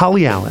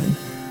 Holly Allen,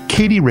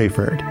 Katie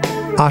Rayford,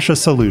 Asha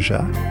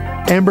Saluja,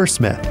 Amber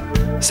Smith,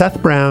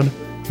 Seth Brown,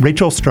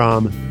 Rachel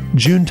Strom,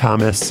 June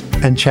Thomas,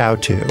 and Chow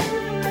Tu.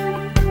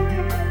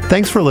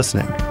 Thanks for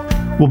listening.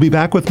 We'll be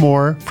back with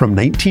more from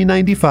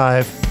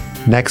 1995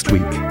 next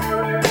week.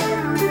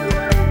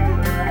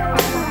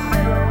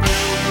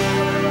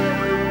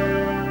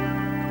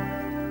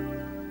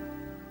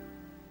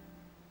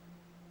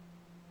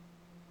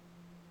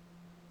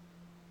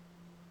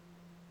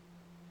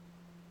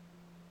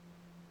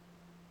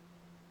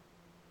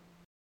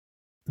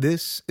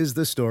 This is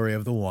the story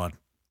of the one.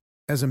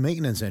 As a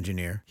maintenance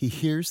engineer, he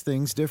hears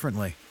things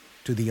differently.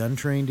 To the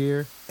untrained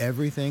ear,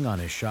 everything on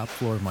his shop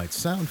floor might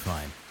sound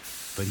fine,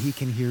 but he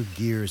can hear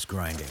gears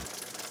grinding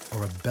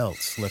or a belt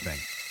slipping.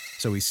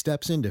 So he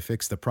steps in to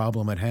fix the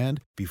problem at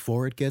hand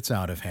before it gets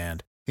out of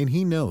hand. And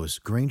he knows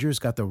Grainger's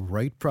got the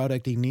right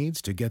product he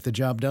needs to get the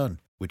job done,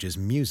 which is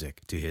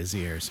music to his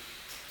ears.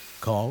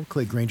 Call,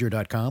 click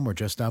Grainger.com, or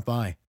just stop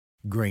by.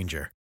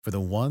 Grainger, for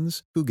the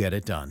ones who get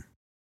it done.